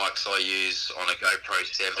just the mics I use on a GoPro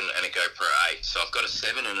 7 and a GoPro 8. So I've got a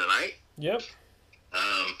 7 and an 8. Yep.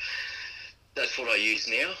 That's what I use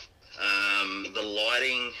now. The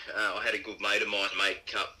lighting, I had a good mate of mine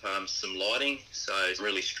make up some lighting, so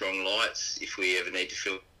really strong lights if we ever need to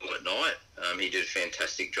film at night. He did a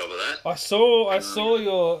fantastic job of that. I saw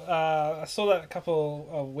that a couple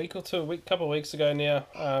of weeks ago now.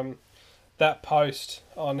 That post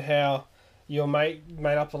on how your mate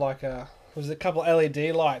made up like a couple of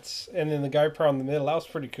LED lights and then the GoPro in the middle. That was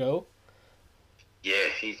pretty cool. Yeah,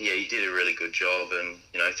 he did a really good job, and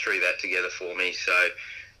threw that together for me. So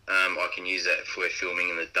I can use that if we're filming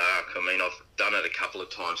in the dark. I mean, I've done it a couple of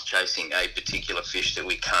times chasing a particular fish that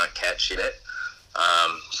we can't catch yet.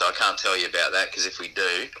 So I can't tell you about that, because if we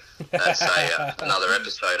do, that's another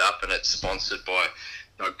episode up, and it's sponsored by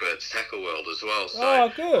Dogbert's Tackle World as well.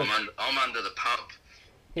 So good. I'm under the pump.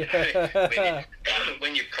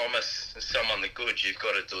 When you promise someone the goods, you've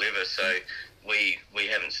got to deliver. So we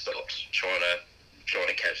haven't stopped trying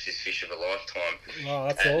to catch this fish of a lifetime. Oh,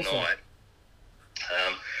 that's at awesome. night.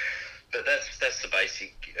 But that's the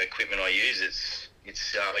basic equipment I use.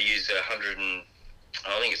 I use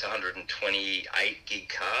 128 gig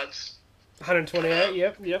cards. 128.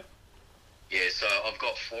 Yep. Yeah, so I've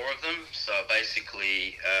got 4 of them. So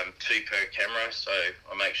basically 2 per camera. So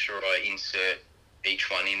I make sure I insert each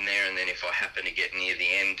one in there, and then if I happen to get near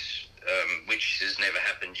the end, which has never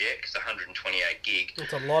happened yet, because 128 gig.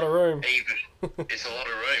 It's a lot of room. It's a lot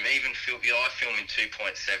of room. Even I film in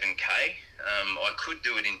 2.7K. I could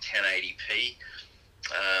do it in 1080p,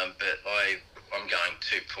 but I'm going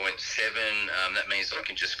 2.7. That means I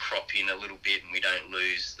can just crop in a little bit, and we don't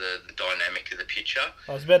lose the dynamic of the picture.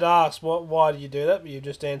 I was about to ask why do you do that, but you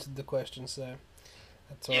just answered the question, so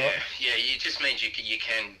that's all right. Yeah, it just means you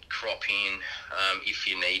can crop in if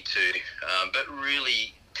you need to. But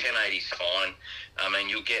really, 1080 is fine. I mean,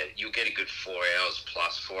 you'll get a good 4 hours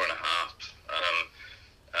plus 4.5.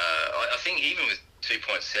 I think even with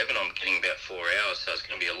 2.7, I'm getting about 4 hours, so it's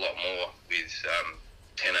going to be a lot more with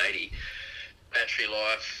 1080. Battery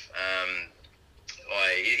life,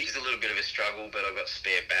 it is a little bit of a struggle, but I've got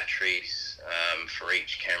spare batteries for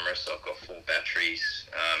each camera, so I've got 4 batteries.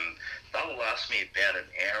 They'll last me about an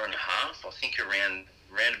hour and a half, I think, around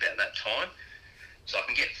about that time. So I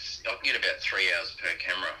can get about 3 hours per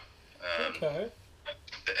camera. Okay.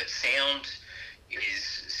 But sounds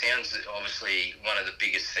obviously one of the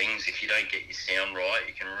biggest things. If you don't get your sound right,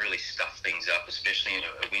 you can really stuff things up, especially in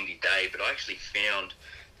a windy day. But I actually found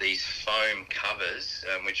these foam covers,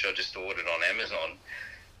 which I just ordered on Amazon,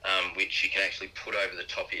 which you can actually put over the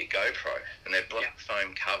top of your GoPro, and they're black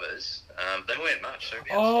foam covers. They weren't much. They're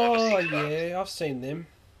about $5 or $6. Yeah, I've seen them.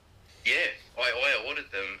 Yeah, I ordered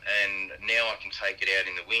them, and now I can take it out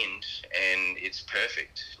in the wind, and it's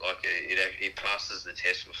perfect. Like, it passes the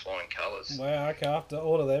test with flying colours. Wow, okay, I have to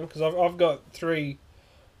order them, because I've got 3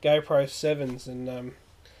 GoPro 7s, and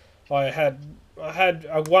I had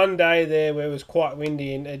a one day there where it was quite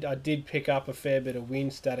windy, and I did pick up a fair bit of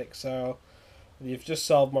wind static, so you've just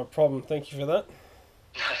solved my problem. Thank you for that.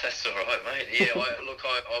 That's all right, mate. Yeah,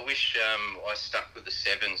 I wish I stuck with the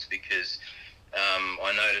 7s, because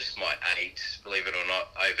I noticed my 8s, believe it or not,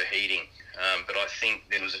 overheating. But I think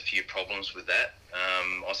there was a few problems with that.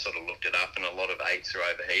 I sort of looked it up, and a lot of 8s are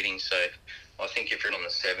overheating. So I think if you're on the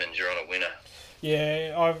 7s, you're on a winner.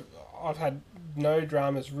 Yeah, I've had no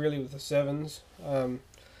dramas really with the 7s.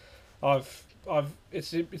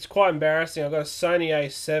 It's quite embarrassing. I've got a Sony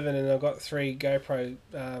A7 and I've got 3 GoPro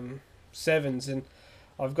 7s, and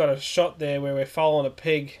I've got a shot there where we're following a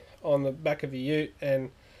pig on the back of a ute,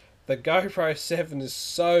 and the GoPro 7 is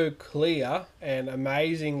so clear and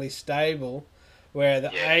amazingly stable, where the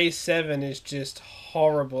A7 is just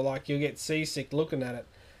horrible. Like, you'll get seasick looking at it.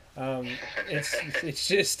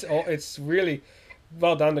 It's really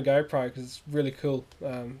well done to GoPro, because it's really cool.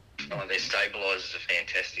 Their stabilizers are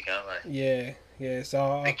fantastic, aren't they? Yeah.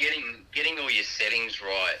 So but getting all your settings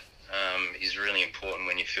right is really important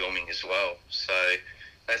when you're filming as well. So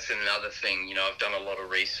that's another thing. You know, I've done a lot of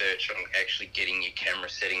research on actually getting your camera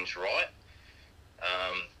settings right.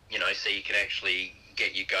 You know, so you can actually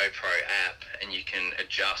get your GoPro app and you can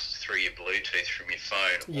adjust through your Bluetooth from your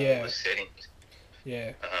phone all the settings.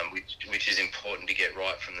 Yeah. Which is important to get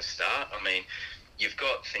right from the start. I mean, you've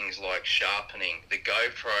got things like sharpening. The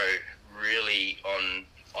GoPro really,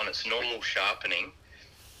 on its normal sharpening,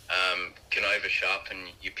 can over sharpen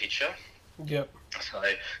your picture. Yep. So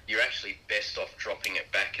you're actually best off dropping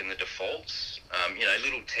it back in the defaults. You know,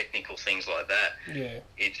 little technical things like that. Yeah.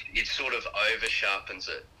 It sort of over sharpens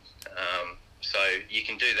it. So you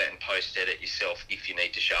can do that in post edit yourself if you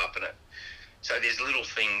need to sharpen it. So there's little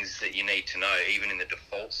things that you need to know, even in the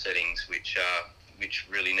default settings, which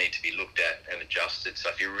really need to be looked at and adjusted. So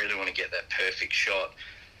if you really want to get that perfect shot,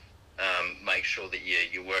 make sure that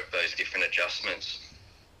you work those different adjustments.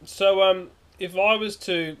 So if I was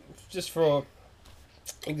to, just for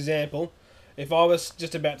example, if I was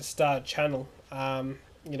just about to start a channel,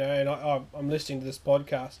 you know, and I'm listening to this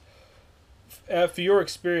podcast, for your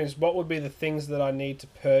experience, what would be the things that I need to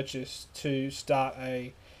purchase to start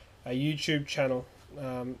a YouTube channel,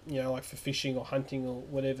 you know, like for fishing or hunting or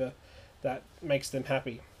whatever, that makes them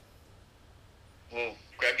happy? Well,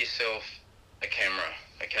 grab yourself a camera.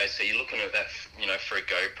 Okay, so you're looking at that, you know, for a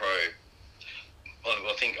GoPro. I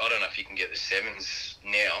don't know if you can get the 7s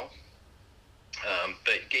now,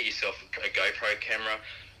 but get yourself a GoPro camera.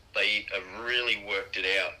 They have really worked it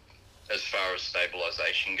out as far as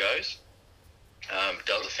stabilization goes.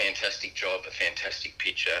 Does a fantastic job, a fantastic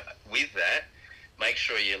picture. With that, make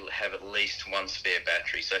sure you have at least one spare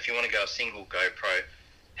battery. So if you want to go a single GoPro,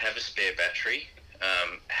 have a spare battery,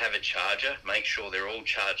 have a charger, make sure they're all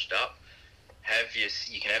charged up.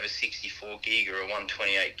 You can have a 64 gig or a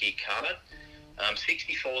 128 gig card.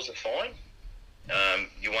 64s are fine.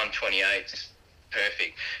 Your 128's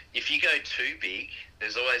perfect. If you go too big,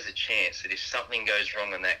 there's always a chance that if something goes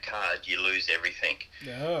wrong on that card, you lose everything.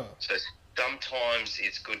 Yeah. So sometimes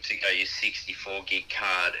it's good to go your 64 gig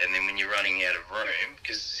card, and then when you're running out of room,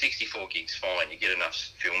 because 64 gig's fine, you get enough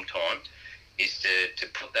film time, is to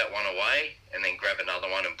put that one away and then grab another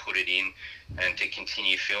one and put it in and to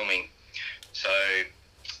continue filming. So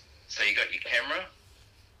you got your camera,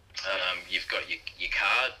 you've got your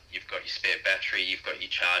card, you've got your spare battery, you've got your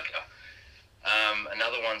charger.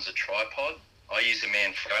 Another one's a tripod. I use a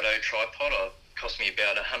Manfrotto tripod. It cost me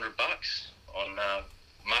about $100 on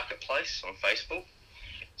Marketplace on Facebook.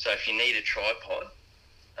 So if you need a tripod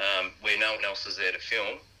where no one else is there to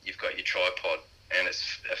film, you've got your tripod. and it's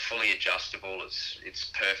fully adjustable.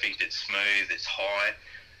 It's perfect. It's smooth. It's high.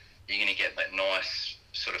 You're going to get that nice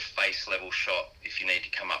sort of face level shot if you need to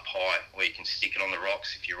come up high, or you can stick it on the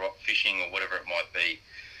rocks if you're rock fishing or whatever it might be.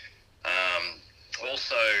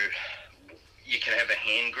 Also, you can have a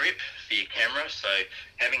hand grip for your camera, so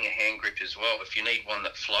having a hand grip as well. If you need one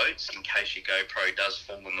that floats in case your GoPro does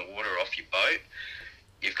fall in the water off your boat,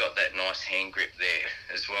 you've got that nice hand grip there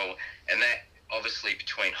as well. And that, obviously,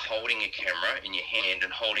 between holding a camera in your hand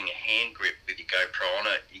and holding a hand grip with your GoPro on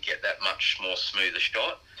it, you get that much more smoother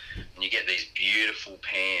shot, and you get these beautiful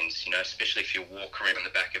pans, you know, especially if you walk around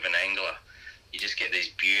the back of an angler. You just get these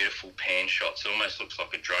beautiful pan shots. It almost looks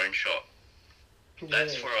like a drone shot. Yeah.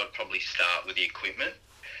 That's where I'd probably start with the equipment.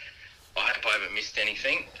 I hope I haven't missed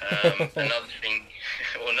anything.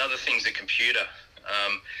 Another thing's a computer.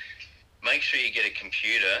 Make sure you get a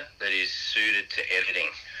computer that is suited to editing.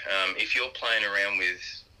 If you're playing around with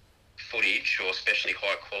footage, or especially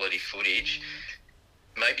high quality footage,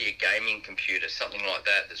 maybe a gaming computer, something like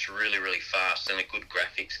that, that's really, really fast, and a good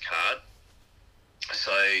graphics card.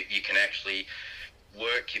 So you can actually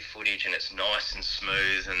work your footage and it's nice and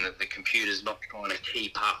smooth, and the computer's not trying to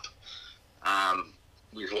keep up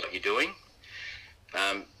with what you're doing.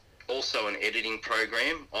 Also an editing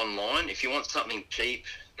program online. If you want something cheap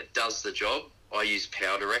that does the job, I use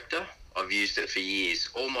PowerDirector. I've used it for years.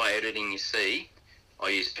 All my editing you see, I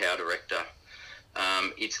use PowerDirector.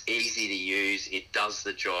 It's easy to use. It does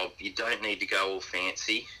the job. You don't need to go all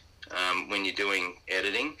fancy when you're doing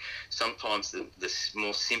editing. Sometimes the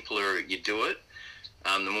more simpler you do it,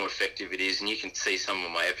 the more effective it is. And you can see some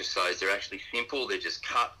of my episodes, they're actually simple. They're just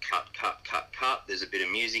cut. There's a bit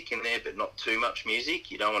of music in there, but not too much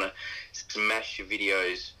music. You don't want to smash your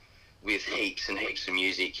videos with heaps and heaps of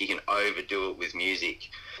music. You can overdo it with music.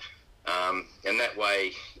 And that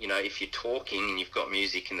way, you know, if you're talking and you've got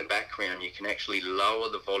music in the background, you can actually lower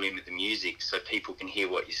the volume of the music so people can hear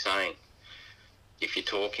what you're saying if you're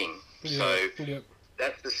talking.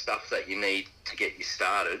 That's the stuff that you need to get you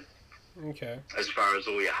started. Okay. As far as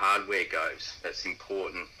all your hardware goes, that's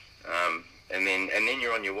important. And then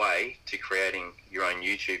you're on your way to creating your own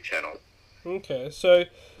YouTube channel. Okay, so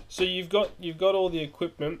you've got all the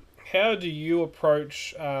equipment. How do you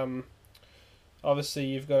approach? Obviously,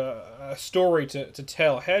 you've got a story to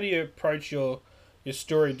tell. How do you approach your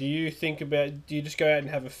story? Do you just go out and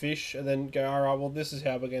have a fish and then go, all right, well, this is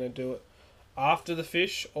how we're going to do it after the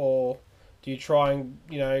fish? Or do you try and,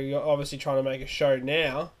 you know, you're obviously trying to make a show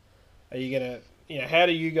now. Are you going to, you know, how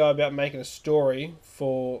do you go about making a story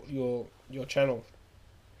for your channel?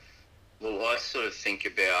 Well, I sort of think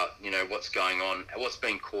about, you know, what's going on, what's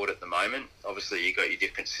being caught at the moment. Obviously, you've got your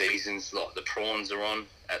different seasons, like the prawns are on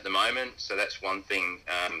at the moment, so that's one thing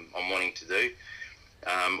I'm wanting to do.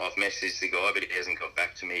 I've messaged the guy, but he hasn't got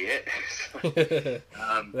back to me yet.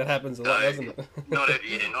 That happens a lot, doesn't it? Not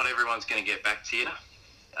everyone's going to get back to you.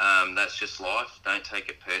 That's just life. Don't take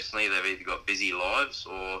it personally. They've either got busy lives,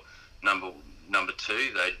 or number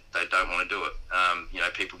two, they don't want to do it. You know,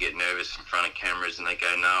 people get nervous in front of cameras and they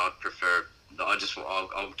go, no,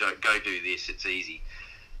 I'll go do this. It's easy.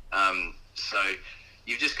 So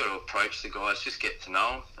you've just got to approach the guys, just get to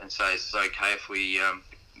know them and say, it's okay if we,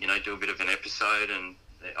 you know, do a bit of an episode and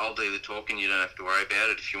I'll do the talking. You don't have to worry about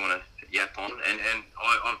it if you want to yap on. And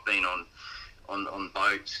I've been on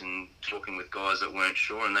boats and talking with guys that weren't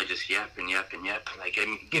sure, and they just yap and yap and yap, and they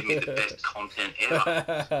give me the best content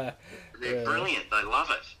ever. They're brilliant. They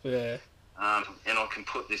love it. Yeah. And I can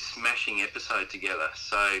put this smashing episode together.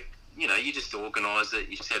 So, you know, you just organise it.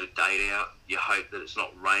 You set a date out. You hope that it's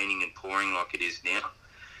not raining and pouring like it is now.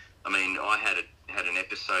 I mean, I had an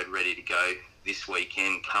episode ready to go this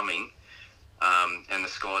weekend coming, and the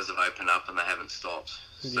skies have opened up and they haven't stopped.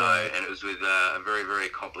 So, and it was with a very, very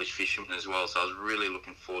accomplished fisherman as well. So I was really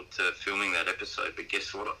looking forward to filming that episode. But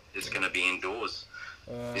guess what? It's going to be indoors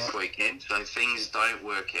this weekend. So things don't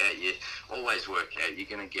work out. You always work out. You're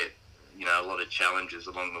going to get, you know, a lot of challenges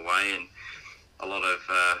along the way, and a lot of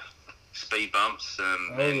speed bumps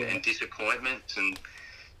and disappointments, and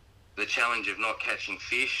the challenge of not catching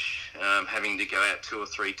fish, having to go out 2 or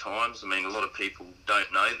 3 times. I mean, a lot of people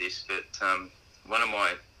don't know this, but one of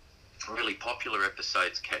my really popular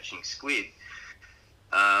episodes, catching squid,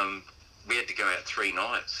 we had to go out 3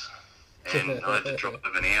 nights, and I had to drop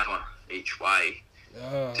of an hour each way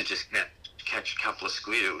to just catch a couple of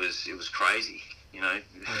squid. It was crazy, you know.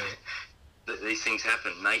 These things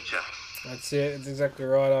happen, nature. That's it. It's exactly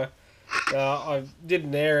right. I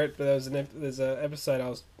didn't air it, but there's an episode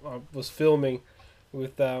I was filming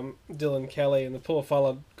with Dylan Kelly, and the poor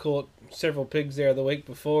fella caught several pigs there the week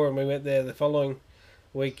before, and we went there the following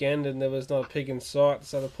weekend and there was not a pig in sight.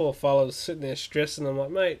 So the poor fellow was sitting there stressing. I'm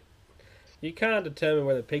like, mate, you can't determine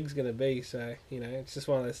where the pig's going to be. So it's just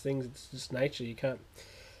one of those things. It's just nature. You can't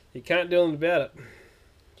do anything about it.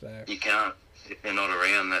 So you can't. If they're not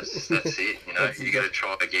around, that's it. You got to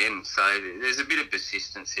try again. So there's a bit of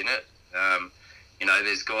persistence in it.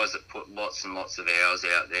 There's guys that put lots and lots of hours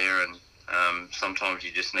out there, and sometimes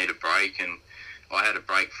you just need a break. And I had a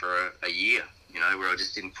break for a year, where I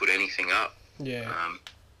just didn't put anything up. Yeah.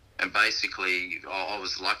 And basically, I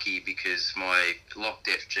was lucky because my locked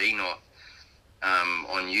FG knot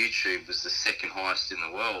on YouTube was the second highest in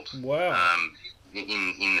the world. Wow.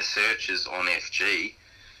 In the searches on FG.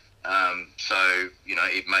 So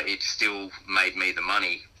it still made me the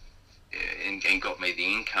money and got me the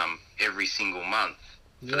income every single month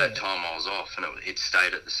for that time I was off, and it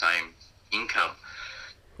stayed at the same income.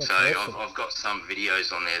 That's so awesome. I've got some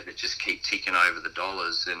videos on there that just keep ticking over the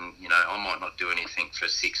dollars, and I might not do anything for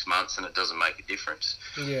 6 months and it doesn't make a difference.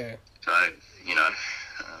 Yeah. So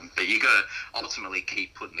but you got to ultimately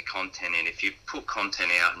keep putting the content in. If you put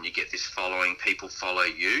content out and you get this following, people follow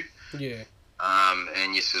you. Yeah.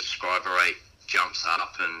 And your subscriber rate jumps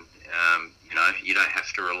up, and you don't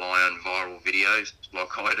have to rely on viral videos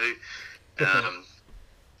like I do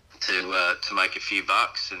to make a few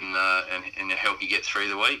bucks and help you get through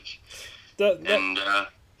the week.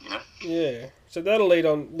 Yeah. So that'll lead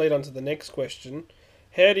on to the next question.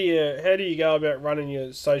 How do you go about running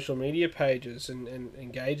your social media pages and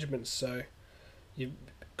engagements? So you've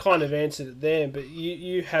kind of answered it there, but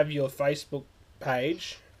you have your Facebook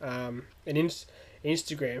page and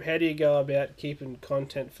Instagram. How do you go about keeping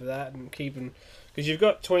content for that and because you've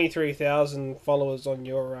got 23,000 followers on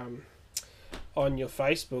your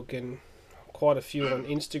Facebook and quite a few on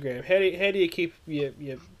Instagram. How do you keep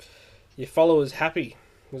your followers happy?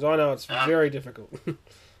 Because I know it's very difficult.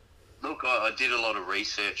 Look, I did a lot of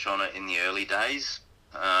research on it in the early days.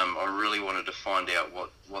 I really wanted to find out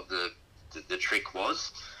what the trick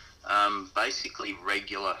was. Basically,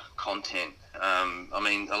 regular content. A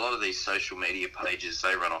lot of these social media pages,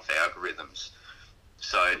 they run off algorithms.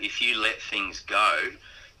 So if you let things go,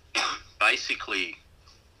 basically,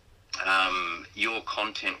 your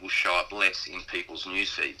content will show up less in people's news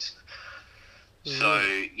feeds. So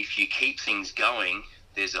if you keep things going,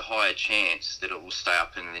 there's a higher chance that it will stay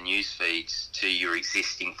up in the news feeds to your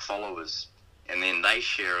existing followers, and then they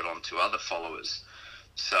share it on to other followers.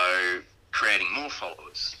 So creating more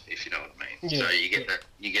followers, if you know what I mean. Yeah, so you get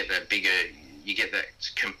that bigger, you get that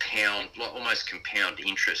compound, like almost compound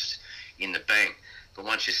interest in the bank. But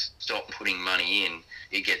once you stop putting money in,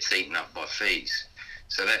 it gets eaten up by fees.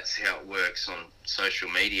 So that's how it works on social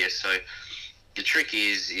media. So the trick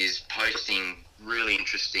is posting really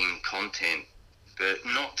interesting content, but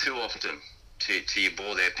not too often to you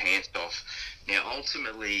bore their pants off. Now,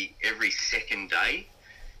 ultimately, every second day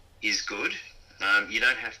is good. You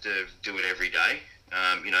don't have to do it every day,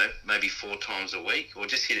 maybe 4 times a week, or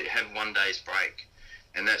just have 1 day's break.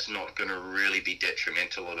 And that's not going to really be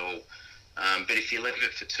detrimental at all. But if you leave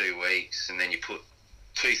it for 2 weeks and then you put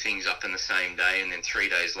 2 things up in the same day, and then 3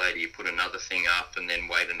 days later you put another thing up and then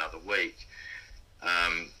wait another week,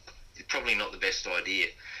 it's probably not the best idea.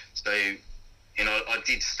 So, I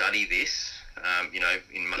did study this,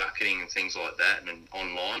 in marketing and things like that, and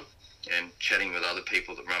online, and chatting with other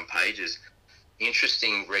people that run pages.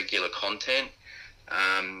 Interesting regular content.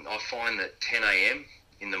 I find that 10 a.m.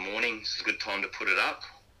 in the morning is a good time to put it up,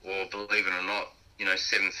 or believe it or not,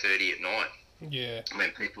 7:30 at night. Yeah.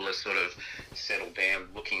 When people are sort of settled down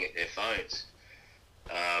looking at their phones.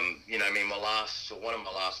 One of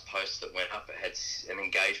my last posts that went up, it had an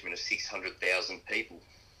engagement of 600,000 people.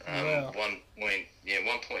 Wow.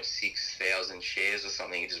 1.6 thousand shares or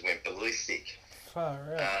something. It just went ballistic.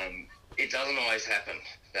 Far out. It doesn't always happen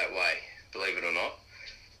that way, believe it or not.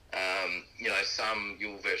 Some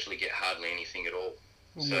you'll virtually get hardly anything at all.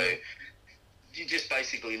 Yeah. So you're just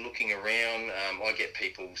basically looking around. I get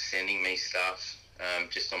people sending me stuff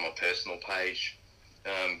just on my personal page.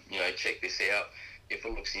 Check this out. If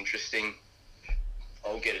it looks interesting,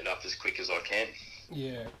 I'll get it up as quick as I can.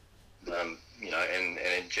 Yeah. And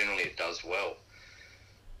generally it does well.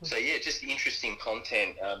 So yeah, just interesting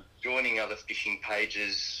content, joining other fishing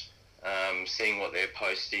pages, seeing what they're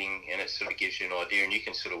posting, and it sort of gives you an idea, and you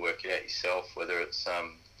can sort of work it out yourself whether it's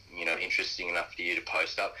interesting enough for you to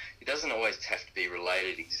post up. It doesn't always have to be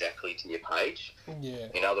related exactly to your page. Yeah.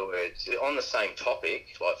 In other words, on the same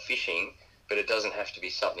topic like fishing, but it doesn't have to be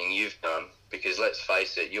something you've done, because let's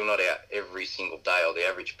face it, you're not out every single day, or the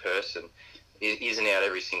average person isn't out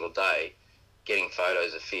every single day getting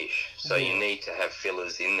photos of fish. So you need to have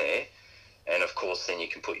fillers in there And of course, then you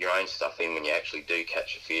can put your own stuff in when you actually do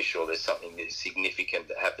catch a fish, or there's something that's significant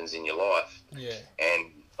that happens in your life. Yeah.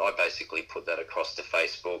 And I basically put that across to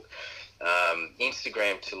Facebook.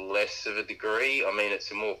 Instagram to less of a degree. I mean,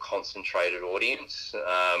 it's a more concentrated audience.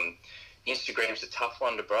 Instagram's a tough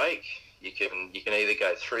one to break. You can either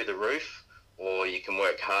go through the roof, or you can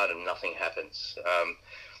work hard and nothing happens.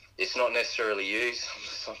 It's not necessarily you.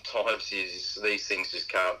 Sometimes these things just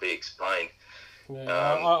can't be explained.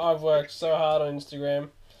 Yeah, I've worked so hard on Instagram.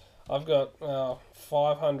 I've got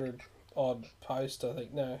 500 odd posts, I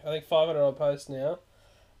think. No, I think 500 odd posts now.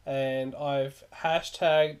 And I've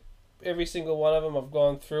hashtagged every single one of them. I've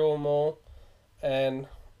gone through them all. And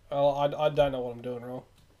I don't know what I'm doing wrong.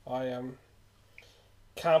 I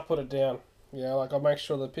can't put it down. Yeah, like I make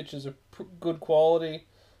sure the pictures are good quality.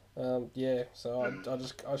 Yeah, so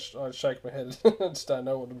I shake my head. I just don't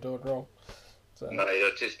know what I'm doing wrong. So. No,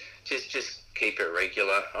 just keep it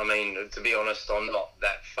regular. I mean, to be honest, I'm not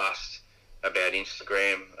that fussed about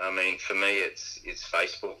Instagram. I mean, for me, it's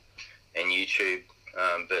Facebook and YouTube.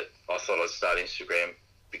 But I thought I'd start Instagram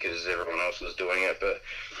because everyone else was doing it. But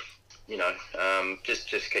you know, just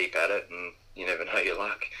keep at it, and you never know your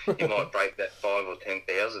luck. You might break that 5,000 or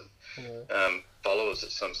 10,000 followers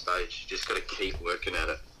at some stage. You just got to keep working at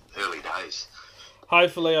it. Early days.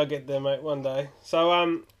 Hopefully, I'll get there, mate, one day. So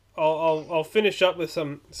I'll finish up with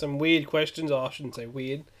some weird questions. Oh, I shouldn't say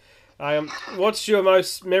weird. What's your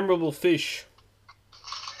most memorable fish?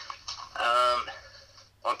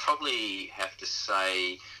 I'd probably have to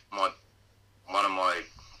say one of my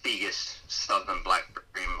biggest southern black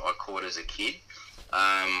brim I caught as a kid.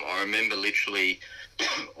 I remember literally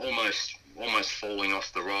almost falling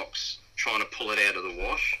off the rocks trying to pull it out of the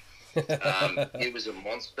wash. It was a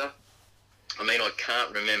monster. I mean, I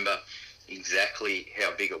can't remember exactly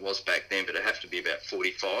how big it was back then, but it had to be about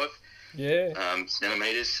 45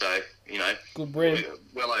 centimetres. So, you know, good brim.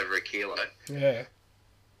 Well over a kilo. Yeah.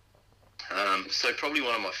 So probably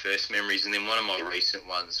one of my first memories, and then one of my recent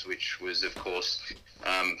ones, which was, of course,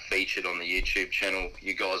 featured on the YouTube channel.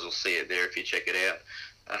 You guys will see it there if you check it out.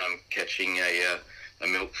 Catching a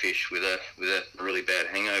milkfish with a really bad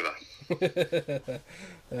hangover.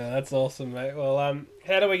 That's awesome, mate. Well,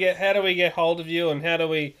 how do we get hold of you, and how do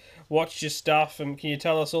we watch your stuff? And can you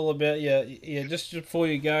tell us all about your just before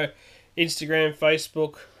you go, Instagram,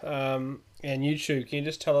 Facebook, and YouTube? Can you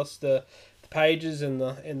just tell us the pages and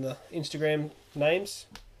the Instagram names?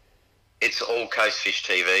 It's all Coast Fish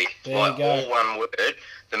TV. There you go. All one word.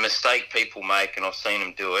 The mistake people make, and I've seen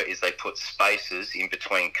them do it, is they put spaces in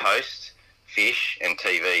between Coast Fish and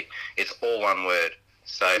TV. It's all one word.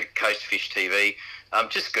 So Coast Fish TV.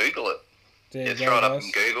 Just Google it. There throw it up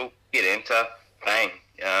in Google, hit enter, bang,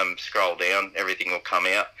 scroll down, everything will come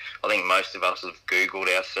out. I think most of us have Googled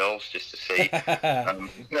ourselves just to see.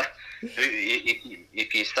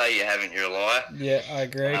 If you say you haven't, you're a liar. Yeah, I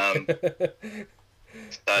agree.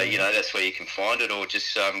 So, you know, that's where you can find it, or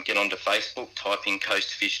just get onto Facebook, type in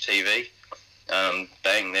Coast Fish TV.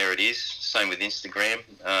 Bang, there it is. Same with Instagram.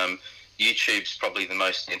 YouTube's probably the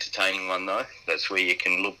most entertaining one, though. That's where you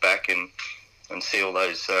can look back and see all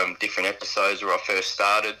those different episodes where I first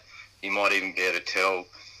started. You might even be able to tell,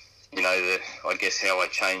 you know, I guess how I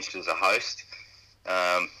changed as a host.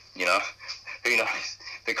 You know, who knows?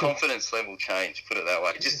 The confidence level changed, put it that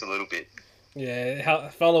way, just a little bit. Yeah,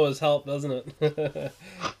 followers help, doesn't it?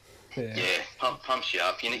 Yeah, pumps you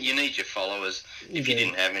up. You need your followers. If you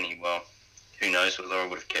didn't have any, well, who knows whether I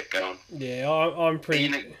would have kept going. Yeah, I'm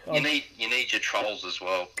pretty. You need your trolls as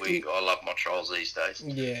well. I love my trolls these days.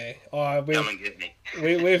 Yeah, come and get me.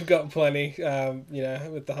 We've got plenty. You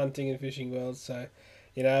know, with the hunting and fishing world. So,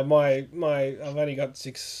 you know, I've only got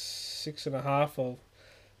 6.5 or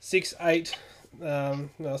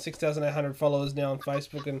 6,800 followers now on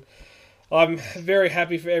Facebook, and I'm very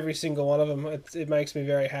happy for every single one of them. It makes me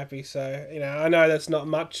very happy. So, you know, I know that's not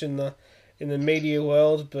much in the media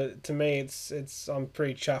world, but to me, it's I'm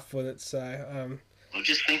pretty chuffed with it. So, well,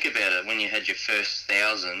 just think about it. When you had your first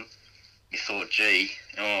 1,000, you thought, gee,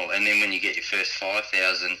 and then when you get your first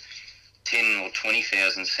 5,000, 10 or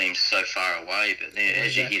 20,000 seems so far away. But then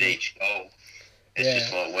as you hit each goal, it's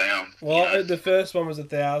just like, wow. Well, you know? The first one was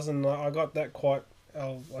 1,000. I got that quite.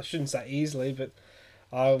 I shouldn't say easily, but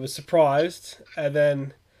I was surprised, and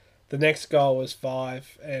then the next goal was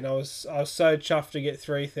 5, and I was so chuffed to get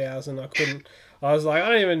 3,000. I was like, I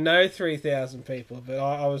don't even know 3,000 people, but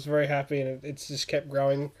I was very happy, and it's just kept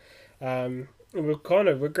growing. We're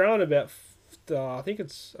growing about, I think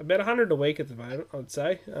it's about 100 a week at the moment, I'd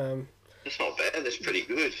say. That's not bad. That's pretty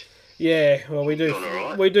good. Yeah, well, we do.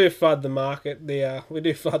 Right. We do flood the market. We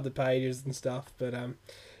do flood the pages and stuff, but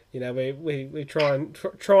you know, we try and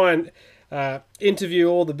interview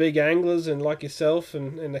all the big anglers and like yourself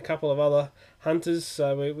and a couple of other hunters.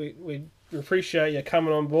 So we appreciate you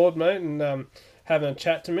coming on board, mate, and having a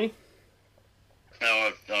chat to me.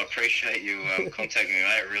 No, I appreciate you contacting me,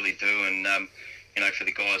 mate. I really do. And, for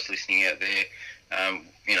the guys listening out there,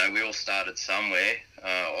 we all started somewhere.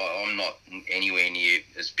 I'm not anywhere near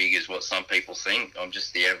as big as what some people think. I'm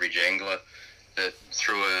just the average angler that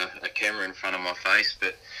threw a camera in front of my face.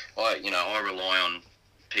 But I rely on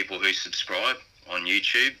people who subscribe on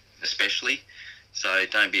YouTube, especially. So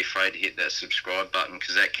don't be afraid to hit that subscribe button,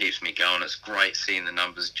 because that keeps me going. It's great seeing the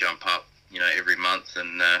numbers jump up, every month,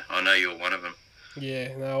 and I know you're one of them.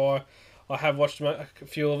 Yeah, no, I have watched a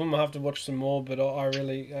few of them. I have to watch some more, but I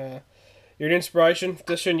really, you're an inspiration,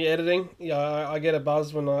 just in your editing. Yeah, I get a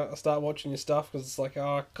buzz when I start watching your stuff, because it's like,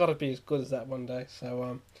 I got to be as good as that one day.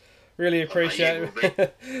 So, really appreciate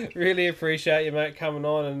really appreciate you, mate, coming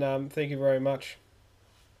on, and thank you very much.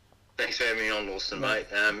 Thanks for having me on, Lawson, mate.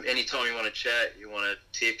 Anytime you want to chat, you want a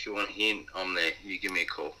tip, you want a hint, I'm there. You give me a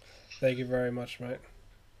call. Thank you very much, mate.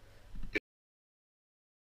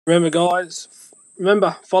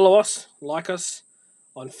 Remember, follow us, like us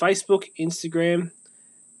on Facebook, Instagram,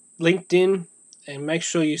 LinkedIn, and make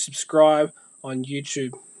sure you subscribe on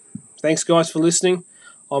YouTube. Thanks, guys, for listening.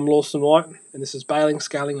 I'm Lawson White, and this is Bailing,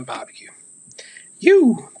 Scaling, and Barbecue.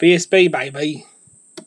 BSB, baby.